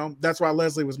 That's why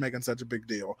Leslie was making such a big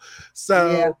deal.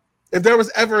 So yeah. If there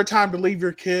was ever a time to leave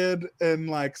your kid and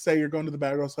like, say you're going to the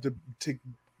Bad Girls to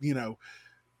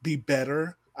be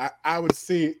better, I would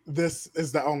see this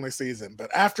is the only season.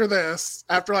 But after this,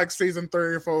 after like season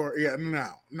 3 or 4, no,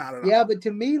 not at all. Yeah, but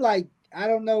to me, like, I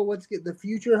don't know what the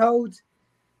future holds,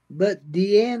 but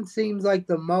Deanne seems like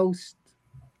the most,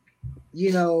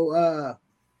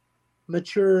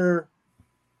 mature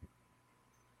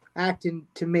acting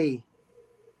to me.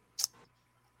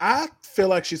 I feel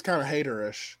like she's kind of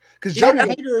haterish. Because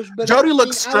Jody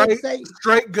looks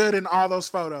straight good in all those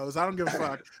photos. I don't give a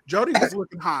fuck. Jody was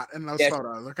looking hot in those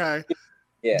photos, okay?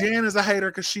 Yeah. Deanne is a hater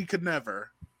because she could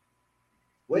never.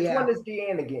 Which one is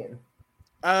Deanne again?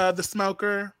 The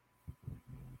smoker.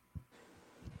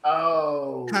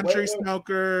 Oh. Country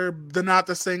smoker, not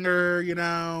the singer,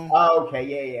 Oh,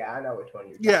 okay. Yeah. I know which one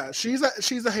you're talking about.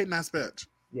 She's a hating ass bitch.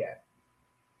 Yeah.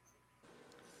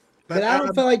 But I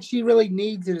don't feel like she really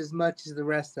needs it as much as the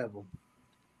rest of them.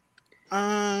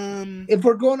 If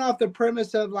we're going off the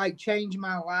premise of like change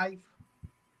my life.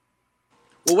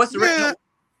 Well, what's the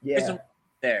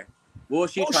there? Well,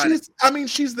 she's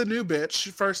the new bitch.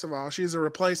 First of all, she's a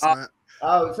replacement.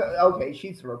 Okay,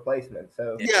 she's a replacement.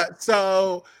 So yeah,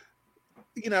 so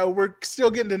we're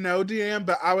still getting to know Deanne,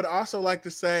 but I would also like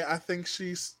to say I think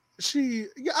she's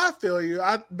I feel you.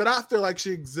 But I feel like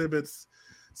she exhibits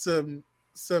some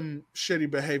shitty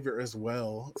behavior as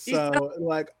well. So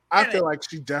like I feel like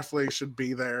she definitely should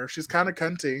be there. She's kind of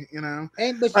cunty, you know.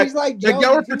 But she's like Jody.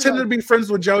 Y'all were pretending to be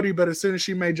friends with Jody, but as soon as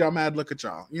she made y'all mad, look at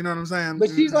y'all. You know what I'm saying? But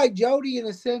she's like Jody in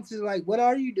a sense. Is like, what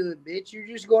are you doing, bitch? You're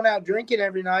just going out drinking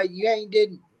every night. You ain't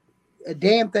did a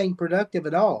damn thing productive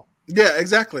at all. Yeah,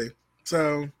 exactly.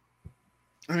 So,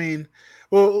 I mean,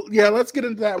 well, yeah. Let's get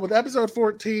into that with episode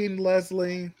 14.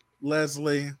 Leslie,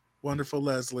 wonderful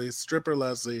Leslie, stripper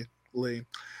Leslie. You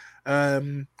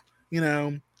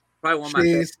know, probably one of my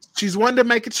favorites. She's one to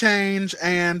make a change,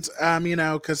 and you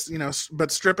know, because you know, but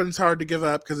stripping's hard to give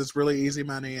up because it's really easy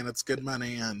money and it's good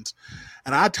money, and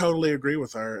I totally agree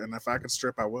with her. And if I could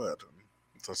strip, I would.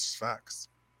 It's just facts.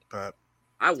 But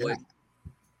I would.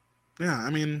 Yeah, I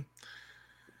mean,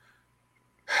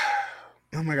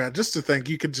 oh my god, just to think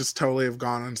you could just totally have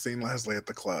gone and seen Leslie at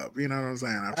the club. You know what I'm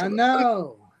saying? I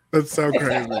know. That's so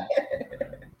crazy.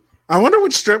 I wonder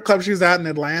which strip club she's at in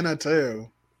Atlanta too.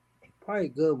 Probably a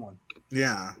good one.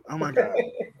 Yeah. Oh my god.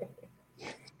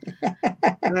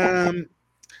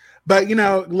 But you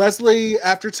know, Leslie,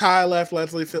 after Ty left,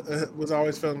 Leslie was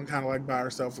always feeling kind of like by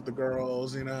herself with the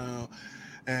girls, you know,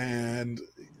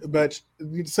 but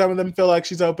some of them feel like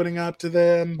she's opening up to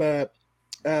them, but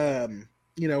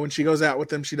you know, when she goes out with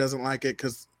them, she doesn't like it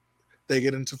because they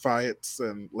get into fights,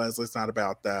 and Leslie's not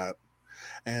about that.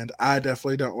 And I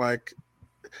definitely don't like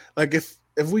if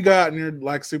we go out and you're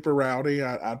like super rowdy,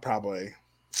 I'd probably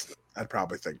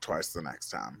think twice the next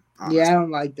time. Honestly. Yeah, I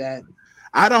don't like that.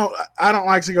 I don't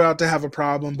like to go out to have a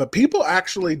problem, but people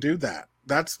actually do that.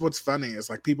 That's what's funny is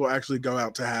like people actually go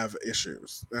out to have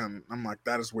issues, and I'm like,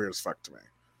 that is weird as fuck to me.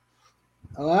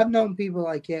 Oh, I've known people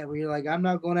like that where you're like, I'm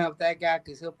not going out with that guy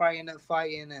because he'll probably end up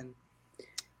fighting, and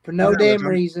for no damn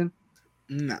reason.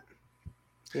 No.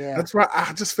 Yeah. That's why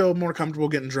I just feel more comfortable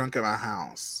getting drunk at my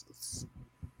house.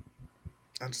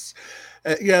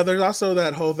 Yeah, there's also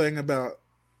that whole thing about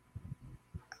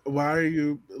why are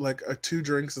you like 2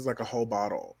 drinks is like a whole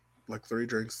bottle, like 3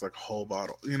 drinks is like a whole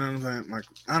bottle. You know what I'm saying? Like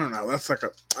I don't know. That's like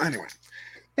anyway.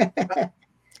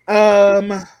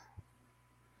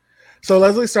 So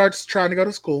Leslie starts trying to go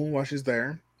to school while she's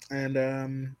there,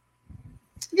 and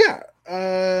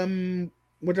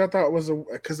which I thought was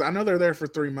because I know they're there for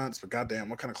 3 months, but goddamn,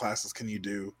 what kind of classes can you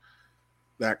do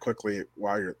that quickly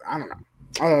while you're? I don't know.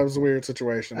 Oh, that was a weird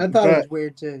situation. I thought it was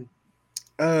weird too.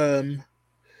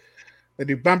 They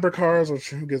do bumper cars, which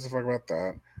who gives a fuck about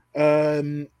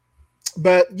that?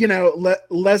 But you know,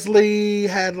 Leslie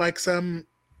had like some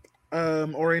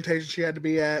orientation she had to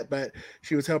be at, but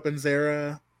she was helping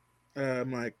Zara,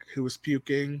 like who was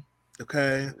puking.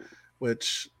 Okay,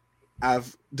 which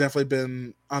I've definitely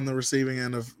been on the receiving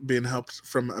end of being helped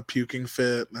from a puking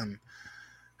fit, and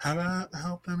have I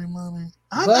helped anybody?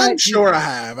 I'm sure I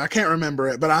have. I can't remember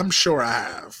it, but I'm sure I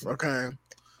have. Okay.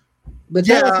 But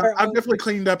yeah, I've definitely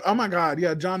cleaned up. Oh my god,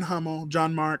 yeah, John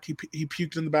Mark, he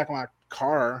puked in the back of my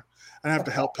car. I didn't have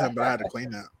to help him, but I had to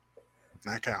clean it.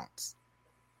 That counts.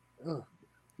 Oh.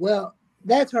 Well,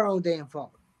 that's her own damn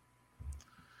fault.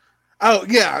 Oh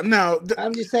yeah, no.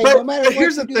 I'm just saying. No matter what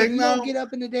here's you the do, thing, you though. don't get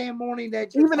up in the damn morning.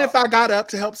 That Even if I got up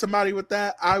to help somebody with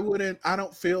that, I wouldn't. I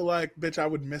don't feel like, bitch, I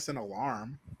would miss an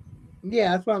alarm.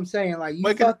 Yeah, that's what I'm saying. Like you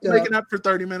waking fucked up. up for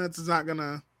 30 minutes is not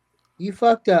gonna. You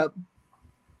fucked up.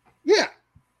 Yeah.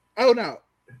 Oh no.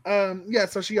 Yeah.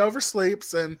 So she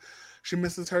oversleeps and she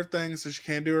misses her things, so she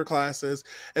can't do her classes,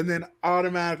 and then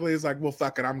automatically is like, "Well,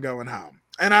 fuck it, I'm going home."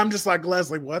 And I'm just like,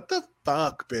 Leslie, what the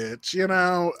fuck, bitch? You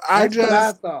know, That's what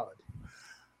I thought.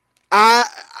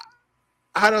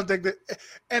 I don't think that.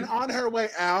 And on her way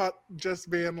out, just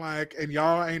being like, "And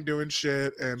y'all ain't doing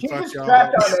shit," and she fuck just y'all.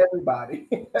 crapped on everybody,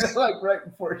 like right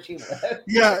before she left.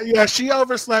 Yeah, she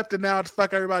overslept, and now it's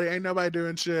fuck everybody. Ain't nobody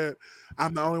doing shit.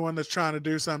 I'm the only one that's trying to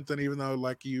do something, even though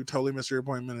like you totally missed your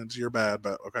appointment and it's your bad.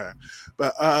 But okay,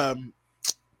 but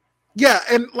yeah,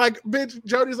 and like, bitch,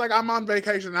 Jody's like, I'm on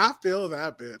vacation. I feel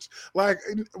that, bitch. Like,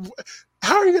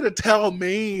 how are you gonna tell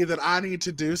me that I need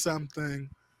to do something?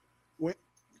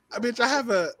 Bitch, I have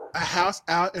a house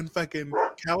out in fucking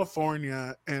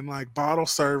California and like bottle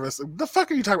service. The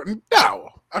fuck are you talking about? No.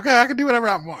 Okay, I can do whatever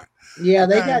I want. Yeah,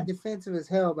 they got defensive as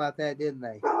hell about that, didn't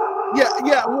they?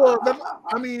 Yeah. Well,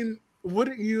 I mean,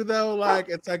 wouldn't you though? Like,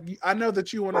 it's like, I know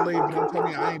that you want to leave, but don't tell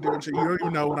me I ain't doing shit. You don't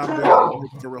even know what I'm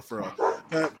doing for real.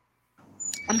 But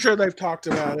I'm sure they've talked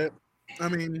about it. I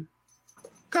mean,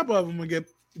 a couple of them would get.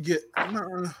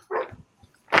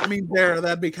 I mean,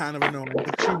 that'd be kind of annoying,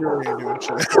 but she really ain't doing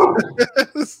shit.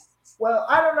 Well,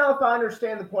 I don't know if I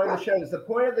understand the point of the show. Is the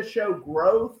point of the show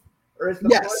growth, Or is the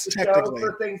Yes, point of the show technically.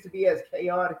 for things to be as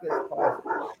chaotic as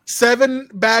possible? 7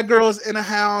 bad girls in a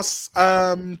house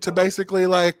to basically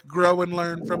like grow and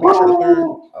learn from each other.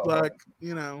 Like,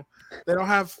 you know, they don't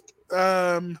have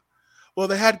well,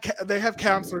 they have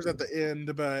counselors at the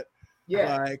end, but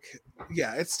Yeah, like,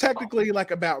 yeah, it's technically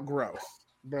like about growth,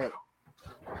 but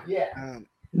yeah.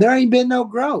 There ain't been no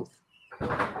growth. The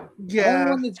only yeah,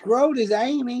 one that's grown is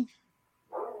Amy,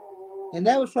 and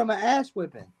that was from an ass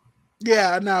whipping.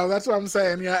 yeah, no, that's what I'm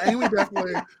saying. Yeah, Amy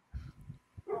definitely,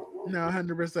 no,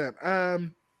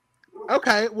 100%.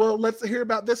 Okay, well, let's hear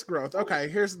about this growth. Okay,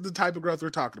 here's the type of growth we're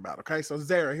talking about. Okay, so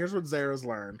Zara, here's what Zara's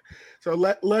learned. So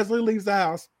Leslie leaves the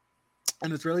house,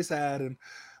 and it's really sad. And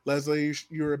Leslie,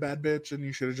 you were a bad bitch, and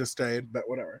you should have just stayed. But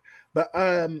whatever. But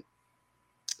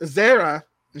Zara,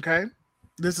 okay,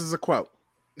 this is a quote.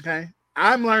 Okay,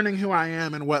 I'm learning who I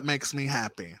am and what makes me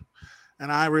happy,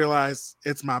 and I realize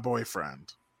it's my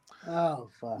boyfriend. Oh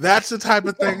fuck! That's the type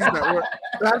of things that we're.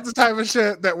 That's the type of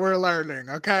shit that we're learning.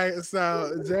 Okay,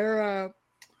 so Zara,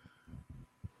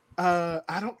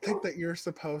 I don't think that you're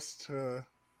supposed to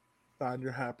find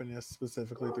your happiness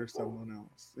specifically through someone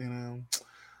else. You know,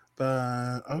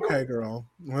 but okay, girl,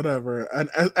 whatever. An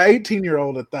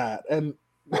 18-year-old at that, and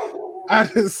I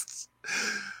just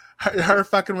her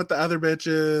fucking with the other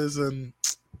bitches and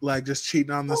like just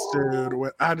cheating on this dude.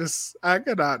 I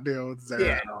cannot deal with Zara.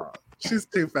 Yeah. At all. She's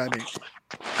too funny.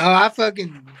 Oh,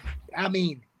 I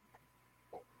mean,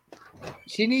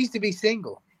 she needs to be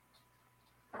single.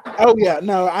 Oh yeah,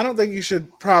 no, I don't think you should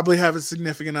probably have a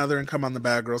significant other and come on the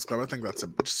Bad Girls Club. I think that's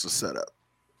just a setup,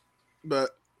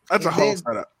 but that's And a whole then-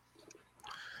 setup.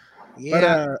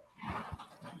 Yeah,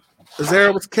 But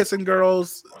Zara was kissing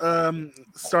girls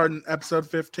starting episode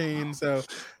 15, so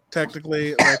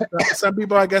technically, like some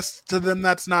people, I guess to them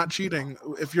that's not cheating.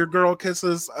 If your girl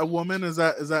kisses a woman, is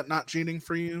that not cheating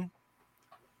for you?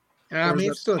 I or is mean,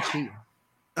 that- it's still cheating.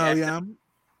 Oh yeah,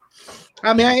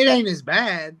 I mean, it ain't as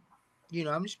bad. You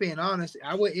know, I'm just being honest.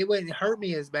 It wouldn't hurt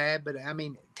me as bad, but I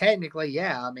mean, technically,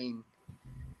 yeah. I mean,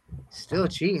 still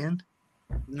cheating.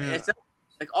 yeah. It's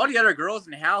like all the other girls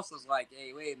in the house was like,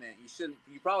 "Hey, wait a minute,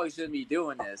 you probably shouldn't be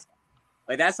doing this."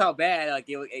 Like that's how bad like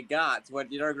it got. To what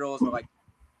the other girls were like,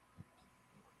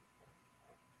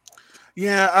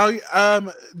 Yeah.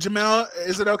 Jamel,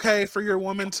 is it okay for your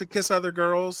woman to kiss other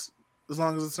girls as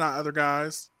long as it's not other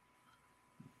guys?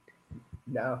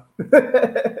 No.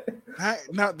 Hey,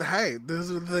 these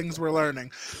are the things we're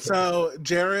learning. So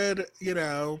Jared, you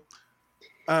know,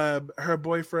 her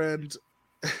boyfriend,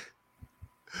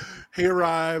 he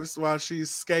arrives while she's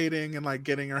skating and like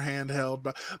getting her hand held,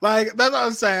 but like that's what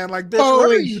I'm saying. Like, bitch, what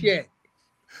are Holy you? shit!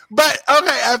 But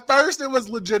okay, at first it was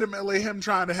legitimately him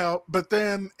trying to help, but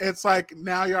then it's like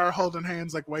now you are holding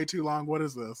hands like way too long. What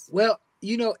is this? Well,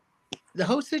 you know, the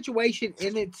whole situation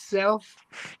in itself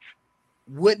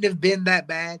wouldn't have been that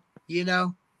bad. You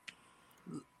know,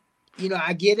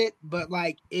 I get it, but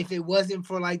like if it wasn't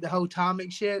for like the whole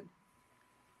Tomic shit,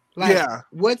 like Yeah.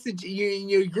 what's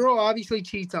your girl obviously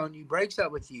cheats on you, breaks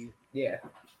up with you. Yeah.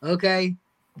 Okay.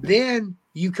 Then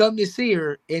you come to see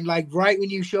her, and like right when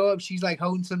you show up, she's like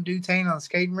holding some dude's hand on a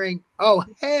skating rink. Oh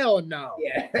hell no!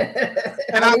 Yeah.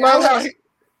 And I love how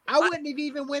I wouldn't have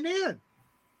even went in.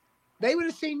 They would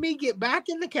have seen me get back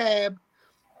in the cab.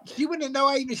 She wouldn't know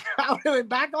I would have went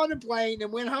back on the plane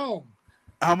and went home.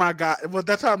 oh my god. Well,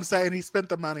 that's what I'm saying. He spent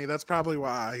the money. That's probably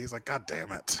why he's like, God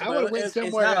damn it. I would have went it's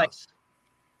somewhere not like- else.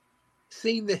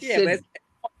 Seen the yeah, city. but it's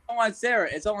on Sarah.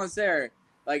 It's on Sarah.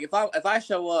 Like if I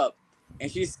show up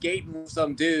and she's skating with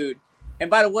some dude, and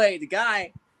by the way, the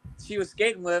guy she was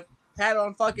skating with had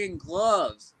on fucking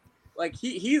gloves. Like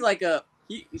she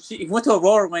went to a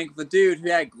roller rink with a dude who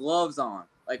had gloves on,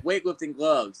 like weightlifting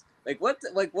gloves. Like what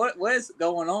is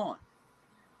going on?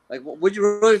 Like would you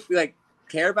really like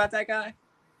care about that guy?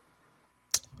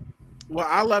 Well,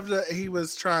 I love that he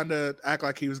was trying to act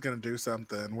like he was going to do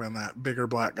something when that bigger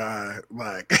black guy,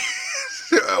 like,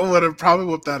 would have probably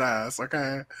whooped that ass.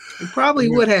 Okay. He probably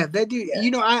Yeah. would have. That dude, Yeah. you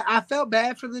know, I felt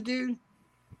bad for the dude,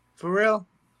 for real.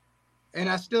 And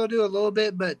I still do a little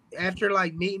bit, but after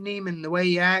like meeting him and the way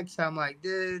he acts, I'm like,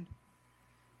 dude,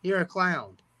 you're a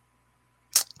clown.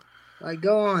 Like,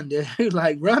 go on, dude.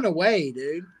 Like, run away,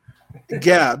 dude.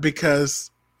 Yeah,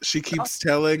 because she keeps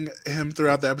telling him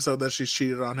throughout the episode that she's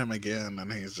cheated on him again.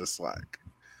 And he's just like,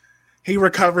 he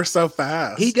recovers so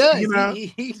fast. He does. You know?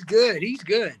 He's good. He's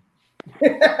good.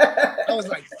 I was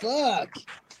like, fuck.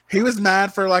 He was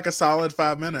mad for like a solid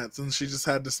 5 minutes. And she just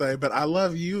had to say, but I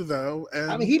love you, though.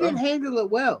 And I mean, he didn't handle it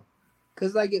well.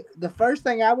 Because, like, the first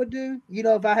thing I would do, you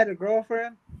know, if I had a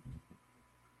girlfriend,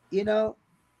 you know,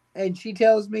 and she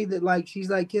tells me that like she's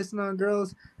like kissing on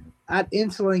girls, I'd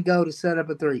instantly go to set up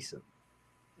a threesome.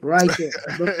 Right there.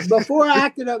 Before I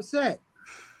acted upset.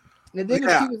 And then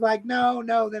if she was like,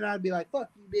 no, then I'd be like, fuck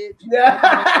you, bitch. You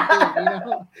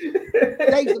know?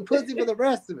 Take some pussy for the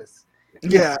rest of us.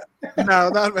 Yeah. No,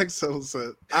 that makes total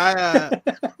sense.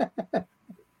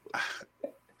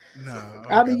 No.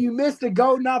 I mean, you missed a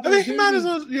golden opportunity. He might as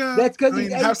well, yeah. That's because he's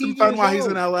 18 have some fun years while old. he's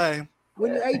in LA.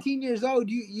 When you're 18 years old,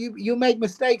 you'll make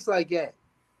mistakes like that.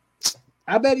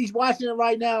 I bet he's watching it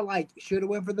right now. Like, should have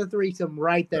went for the threesome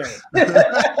right there.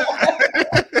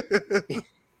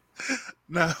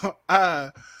 No,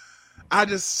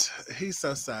 he's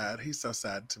so sad. He's so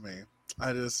sad to me.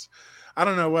 I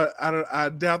don't know what. I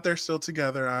doubt they're still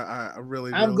together.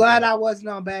 I'm glad I wasn't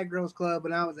on Bad Girls Club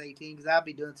when I was 18 because I'd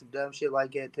be doing some dumb shit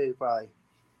like that too, probably.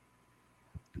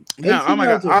 No, oh my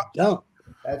God. Dumb.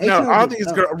 No, all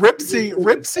these girls.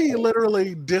 Ripsy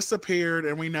literally disappeared,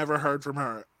 and we never heard from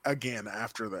her again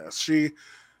after this. She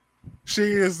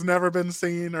has never been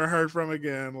seen or heard from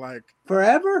again. Like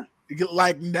forever.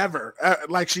 Like never.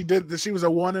 Like she did. She was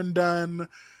a one and done.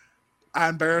 I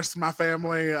embarrassed my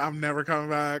family. I'm never coming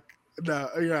back. No,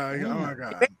 yeah. Oh my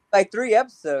God. Like 3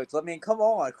 episodes. I mean, come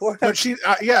on. But she,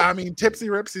 I mean, Tipsy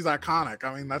Ripsy's iconic.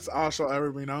 I mean, that's all she'll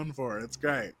ever be known for. It's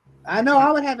great. I know.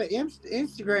 I would have an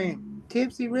Instagram,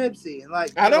 Tipsy Ripsy, and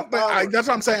like. I don't think that's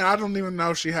what I'm saying. I don't even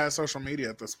know if she has social media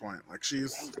at this point. Like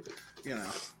she's, you know.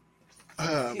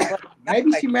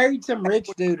 Maybe she married some rich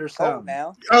dude or something.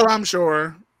 Now. Oh, I'm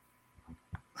sure.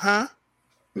 Huh?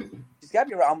 She's got to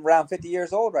be around 50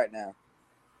 years old right now.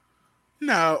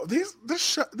 No, these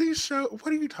show. What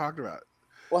are you talking about?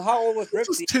 Well, how old was Ripsy? This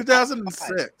was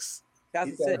 2006.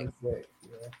 2006. Yeah.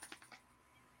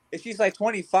 If she's like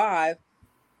 25.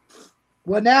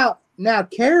 Well, now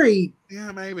Carrie.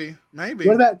 Yeah, maybe.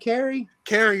 What about Carrie?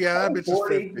 Carrie, yeah, that bitch is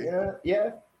 50.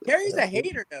 Yeah. Carrie's a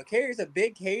hater, though. Carrie's a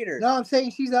big hater. No, I'm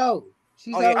saying she's old.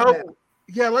 She's old. Yeah.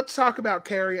 Yeah, let's talk about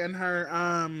Carrie and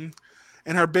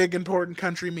her big important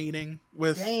country meeting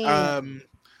with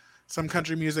some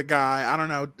country music guy. I don't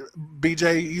know.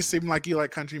 BJ, you seem like you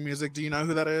like country music. Do you know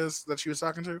who that is that she was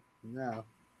talking to? No.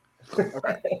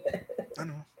 Okay. I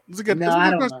know. It's a good. No,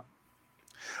 I don't know.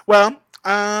 Well,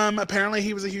 apparently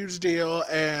he was a huge deal,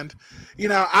 and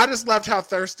I just loved how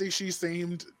thirsty she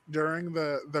seemed during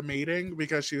the meeting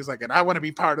because she was like, and I want to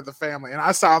be part of the family. And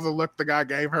I saw the look the guy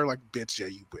gave her, like, bitch, yeah,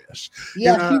 you wish.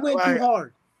 Yeah, she went too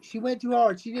hard. She went too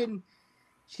hard.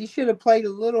 She should have played a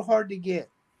little hard to get.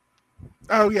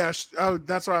 Oh yeah. Oh,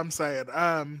 that's what I'm saying.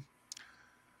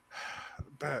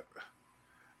 But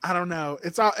I don't know.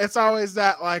 It's always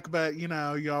that, like, but you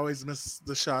always miss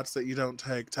the shots that you don't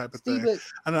take type of thing.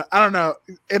 I don't know.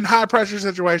 In high pressure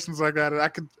situations like that,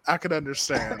 I could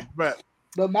understand. But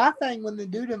my thing, when the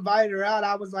dude invited her out,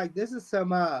 I was like, this is some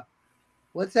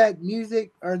what's that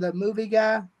music or the movie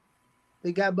guy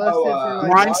that got busted for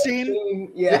like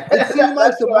Weinstein? Yeah. It seemed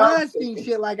like some Weinstein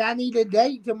shit. Like, I need a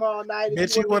date tomorrow night.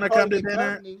 Bitch, you want to come to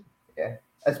dinner? Company. Yeah.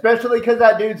 Especially because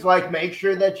that dude's like, make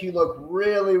sure that you look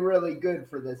really, really good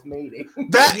for this meeting.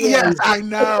 Yes, I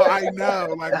know. Like,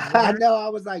 I know. I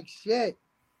was like, shit.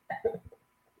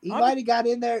 He might have got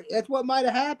in there. That's what might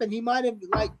have happened. He might have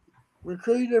like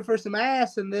recruited her for some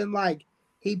ass, and then like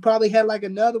he probably had like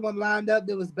another one lined up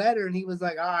that was better, and he was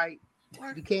like, all right,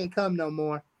 you can't come no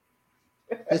more.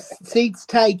 The seat's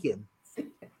taken.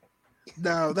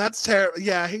 No, that's terrible.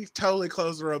 Yeah, he totally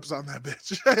closed the ropes on that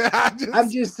bitch. I'm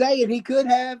just saying he could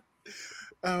have.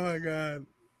 Oh my God.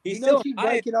 He's she'd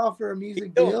break it off for a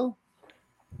music deal.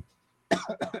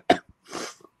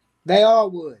 They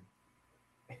all would.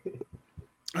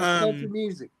 Country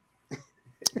music.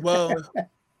 Well,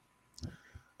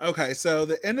 okay, so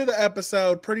the end of the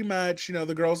episode, pretty much,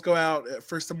 the girls go out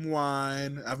for some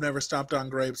wine. I've never stomped on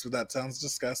grapes, but that sounds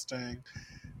disgusting.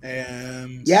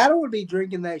 And yeah, I don't want to be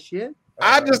drinking that shit.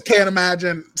 I just can't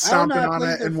imagine stomping on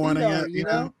it and wanting it. You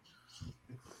know?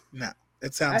 No,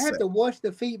 it sounds. I have to wash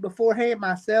the feet beforehand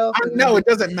myself. No, it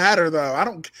doesn't matter though. I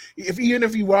don't. Even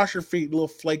if you wash your feet, little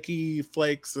flaky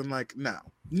flakes and like no.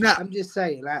 I'm just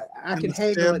saying, I can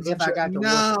handle it if I got to.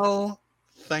 No,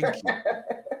 thank you.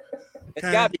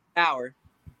 It's gotta be sour.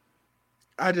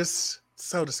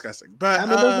 So disgusting. But I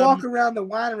mean, they walk around the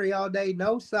winery all day,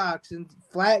 no socks and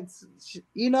flats.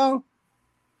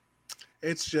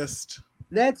 It's just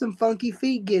that's some funky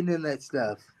feet getting in that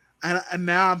stuff. And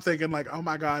now I'm thinking like, oh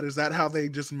my God, is that how they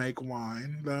just make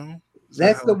wine though?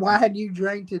 That's the wine you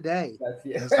drank today.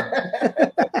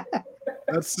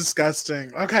 That's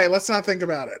disgusting. Okay, let's not think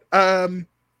about it.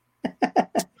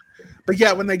 But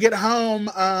yeah, when they get home,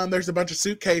 there's a bunch of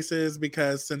suitcases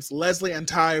because since Leslie and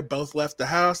Ty both left the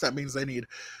house, that means they need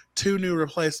 2 new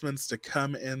replacements to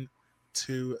come in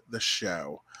to the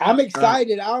show. I'm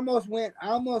excited. I almost went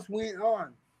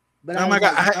on. But Oh my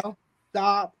God. Like, no,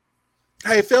 stop.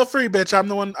 Hey, feel free, bitch. I'm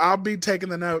the one. I'll be taking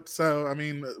the notes. So I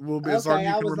mean, we'll be as long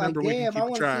as you can remember. We can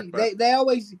keep track. They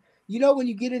always, when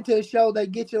you get into a show, they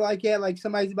get you like that, like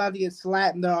somebody's about to get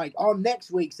slapped, and they're like, "On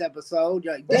next week's episode,"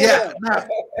 you're like, damn. Yeah. No.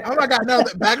 Oh my God, no!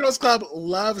 The Bad Girls Club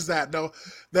loves that.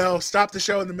 They'll stop the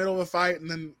show in the middle of a fight and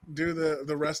then do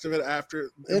the rest of it after.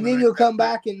 And then you'll come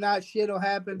back and not shit will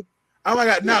happen. Oh my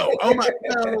God, no! Oh my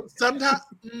no! Sometimes.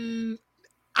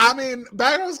 I mean,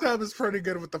 Bad Girls Club is pretty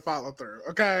good with the follow through.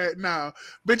 Okay, no,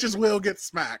 bitches will get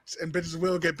smacked and bitches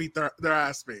will get beat their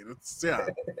ass beat. It's I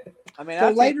mean, so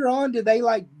later on, did they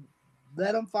like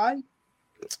let them fight?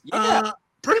 Yeah,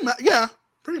 pretty much. Yeah,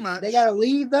 pretty much. They gotta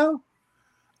leave though.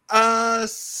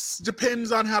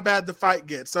 Depends on how bad the fight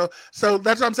gets. So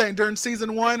that's what I'm saying. During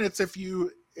season 1, it's if you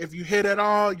hit at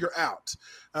all, you're out.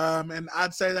 And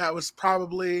I'd say that was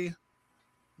probably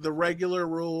the regular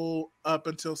rule up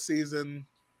until season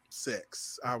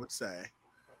 6, I would say,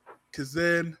 because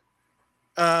then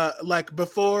like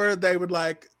before they would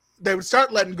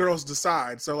start letting girls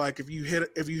decide. So like if you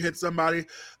hit somebody,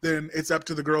 then it's up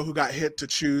to the girl who got hit to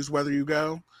choose whether you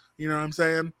go. You know what I'm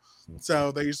saying?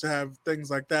 So they used to have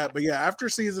things like that. But yeah, after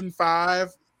season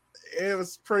 5, it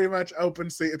was pretty much open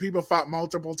season. People fought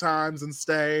multiple times and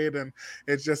stayed, and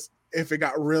it's just if it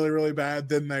got really, really bad,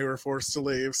 then they were forced to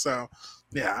leave. So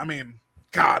yeah, I mean,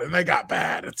 God, and they got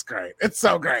bad. It's great. It's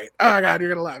so great. Oh my God, you're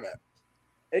gonna love it.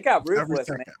 It got ruthless,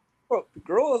 man.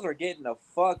 Girls are getting the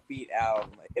fuck beat out.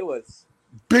 It was.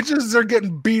 Bitches are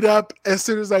getting beat up as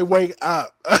soon as they wake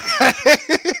up.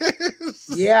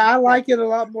 Yeah, I like it a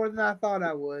lot more than I thought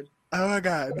I would. Oh my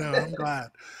God, no, I'm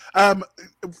glad.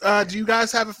 Do you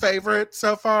guys have a favorite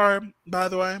so far, by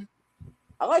the way?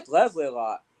 I like Leslie a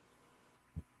lot.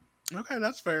 Okay,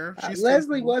 that's fair.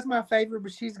 Leslie was my favorite,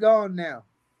 but she's gone now.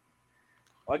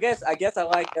 Well, I guess I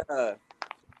like. I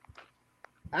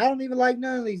don't even like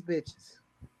none of these bitches.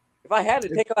 If I had to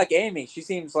pick like Amy, she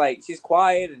seems like she's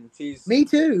quiet and she's. Me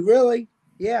too, really.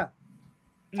 Yeah.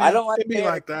 I don't like me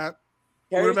like that.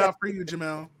 What about for you,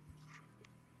 Jamel?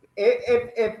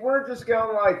 If we're just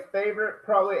going like favorite,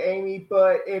 probably Amy.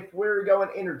 But if we're going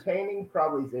entertaining,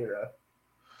 probably Zara.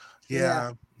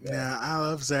 Yeah, I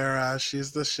love Zara.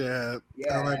 She's the shit.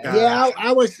 Yeah. Oh my God. Yeah,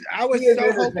 I was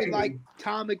so hoping like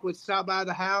Tomic would stop by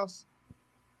the house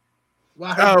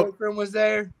while her boyfriend was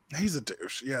there. He's a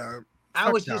douche. Yeah. I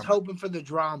was just hoping for the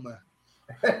drama.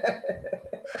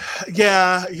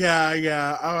 Yeah.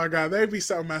 Oh my God, they'd be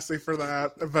so messy for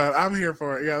that, but I'm here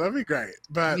for it. Yeah, that'd be great.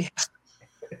 But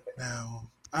no.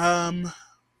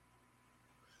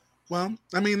 Well,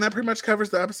 I mean, that pretty much covers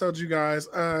the episode, you guys.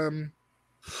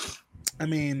 I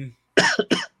mean,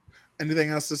 anything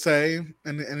else to say?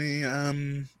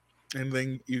 Anything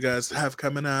you guys have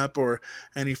coming up, or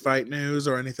any fight news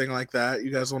or anything like that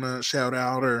you guys want to shout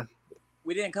out? Or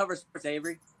we didn't cover sports,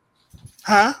 Avery.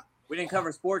 Huh? We didn't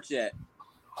cover sports yet.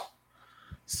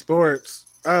 Sports.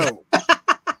 Oh.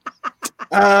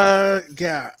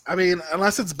 Yeah. I mean,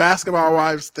 unless it's Basketball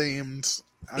Wives themed,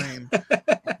 I mean,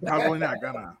 probably not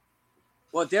gonna.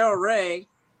 Well, Daryl Ray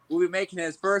will be making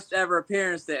his first ever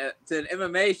appearance to an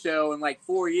MMA show in like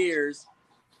 4 years,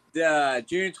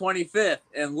 June 25th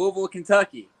in Louisville,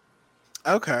 Kentucky.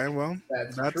 Okay, well,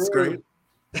 that's great.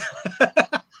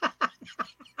 How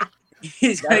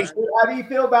do you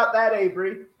feel about that,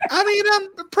 Avery? I mean, I'm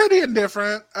pretty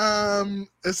indifferent.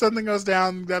 If something goes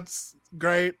down, that's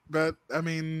great. But I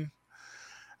mean,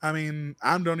 I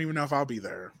don't even know if I'll be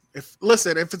there. If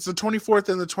it's the 24th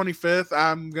and the 25th,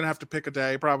 I'm gonna have to pick a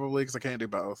day probably because I can't do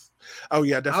both. Oh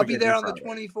yeah, definitely. I'll be there on the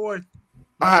 24th.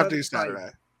 I'll have to do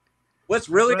Saturday. What's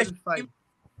really a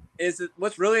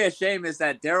shame is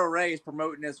that Daryl Ray is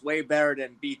promoting this way better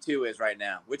than B2 is right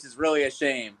now, which is really a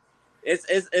shame. It's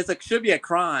should be a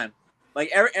crime.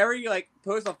 Like every like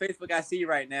post on Facebook I see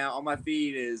right now on my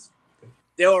feed is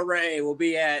Daryl Ray will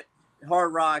be at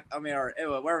Hard Rock. I mean, or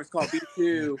whatever it's called,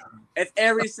 B2. It's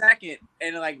every second,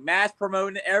 and like Matt's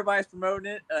promoting it. Everybody's promoting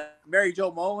it. Mary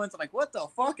Jo Mullins. I'm like, what the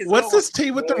fuck is? What's this tea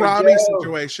with the Robbie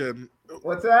situation?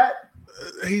 What's that?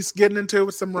 He's getting into it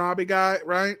with some Robbie guy,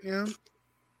 right? Yeah.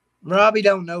 Robbie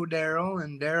don't know Daryl,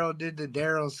 and Daryl did the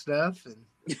Daryl stuff, and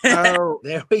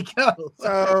there we go.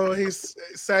 So he's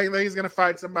saying that he's going to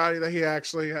fight somebody that he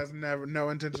actually has no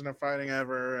intention of fighting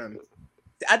ever, and.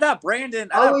 I thought Brandon.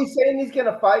 He's saying he's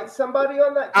gonna fight somebody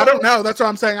on that. I don't know. That's what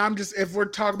I'm saying. I'm just if we're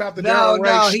talking about the Daryl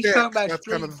Ray he's shtick, talking about that's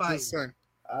street kind of fighting. this thing.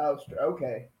 Oh,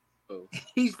 okay.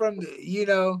 He's from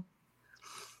the,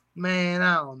 Man,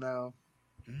 I don't know.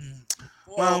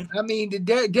 Well, I mean,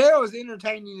 Daryl is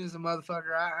entertaining as a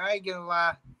motherfucker. I ain't gonna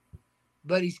lie,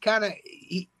 but he's kind of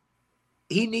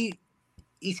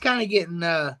he's kind of getting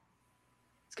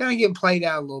played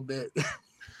out a little bit.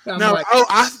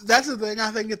 That's the thing.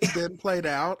 I think it's been played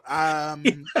out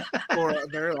for a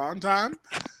very long time.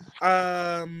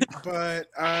 But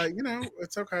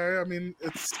it's okay. I mean,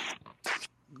 it's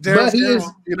Daryl's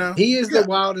Daryl, he is the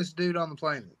wildest dude on the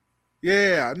planet.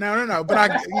 Yeah, no.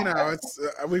 But it's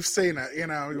we've seen it.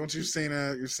 Once you've seen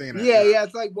it, you've seen it. Yeah.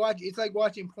 It's like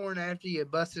watching porn after you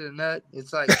busted a nut.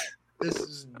 It's like this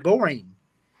is boring.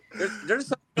 There's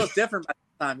something different by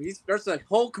the time. There's a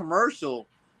whole commercial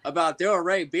about Daryl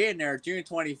Ray being there June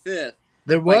 25th.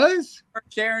 There was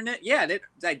sharing it. Yeah,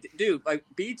 dude, like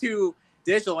B2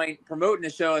 Digital ain't promoting the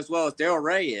show as well as Daryl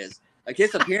Ray is. Like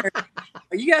his appearance.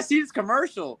 You guys see this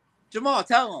commercial? Jamal,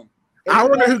 tell him. I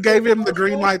wonder who gave him the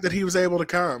green light that he was able to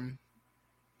come.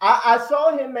 I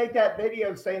saw him make that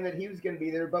video saying that he was going to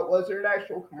be there, but was there an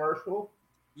actual commercial?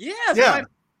 Yes. Yeah.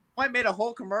 Mike made a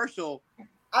whole commercial.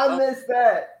 I missed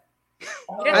that.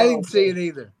 Yeah. I didn't see it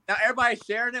either. Now everybody's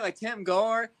sharing it, like Tim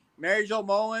Gar, Mary Jo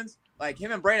Mullins, like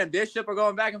him and Brandon Bishop are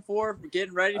going back and forth,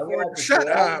 getting ready for it. Shut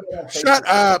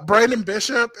up. Brandon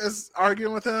Bishop is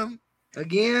arguing with him.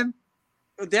 Again?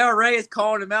 Daryl Ray is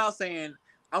calling him out saying,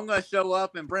 I'm going to show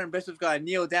up and Brandon Bishop's going to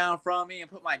kneel down from me and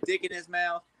put my dick in his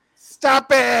mouth. Stop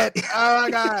it. Oh, my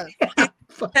God.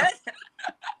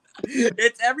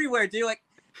 It's everywhere, dude.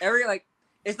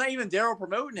 It's not even Daryl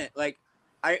promoting it. Like,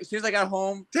 as soon as I got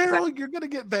home. Daryl, you're going to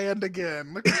get banned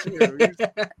again. Look at you.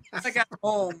 As I got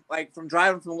home, like, from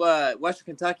driving from Western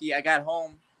Kentucky, I got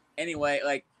home anyway.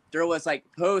 Like, there was, like,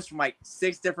 posts from, like,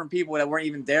 6 different people that weren't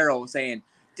even Daryl saying,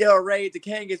 Daryl Ray, the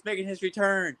King is making his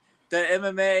return. The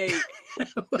MMA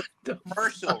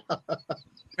commercial.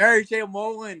 Mary Jo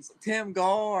Mullins, Tim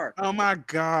Gar. Oh my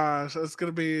gosh, it's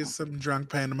gonna be some drunk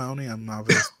pandemonium,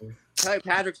 obviously. Kelly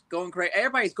Patrick's going crazy.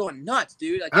 Everybody's going nuts,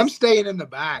 dude. Like, I'm staying in the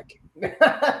back.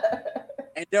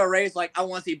 And Daryl Ray's like, I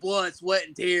want to see blood, sweat,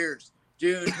 and tears.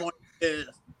 June 25th.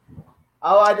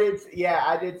 Oh, I did. Yeah,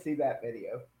 I did see that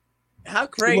video. How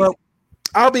crazy. Well,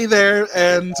 I'll be there,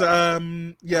 and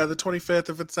the 25th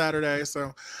if it's Saturday,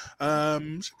 so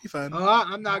should be fun. Oh,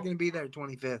 I'm not going to be there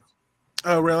 25th.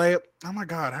 Oh, really? Oh my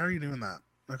God, how are you doing that?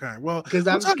 Okay, well, because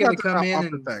I'm just going to come in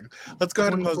and thing. Let's go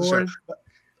ahead and close the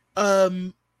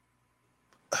show.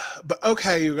 But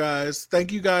okay, you guys, thank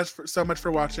you guys so much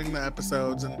for watching the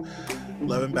episodes and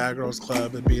loving Bad Girls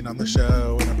Club and being on the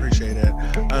show, and I appreciate it.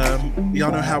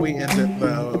 Y'all know how we end it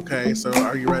though. Okay, so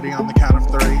are you ready on the count of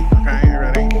 3? Okay, you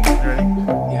ready?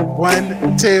 Yeah.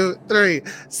 1, 2, 3.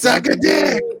 Suck a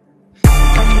dick.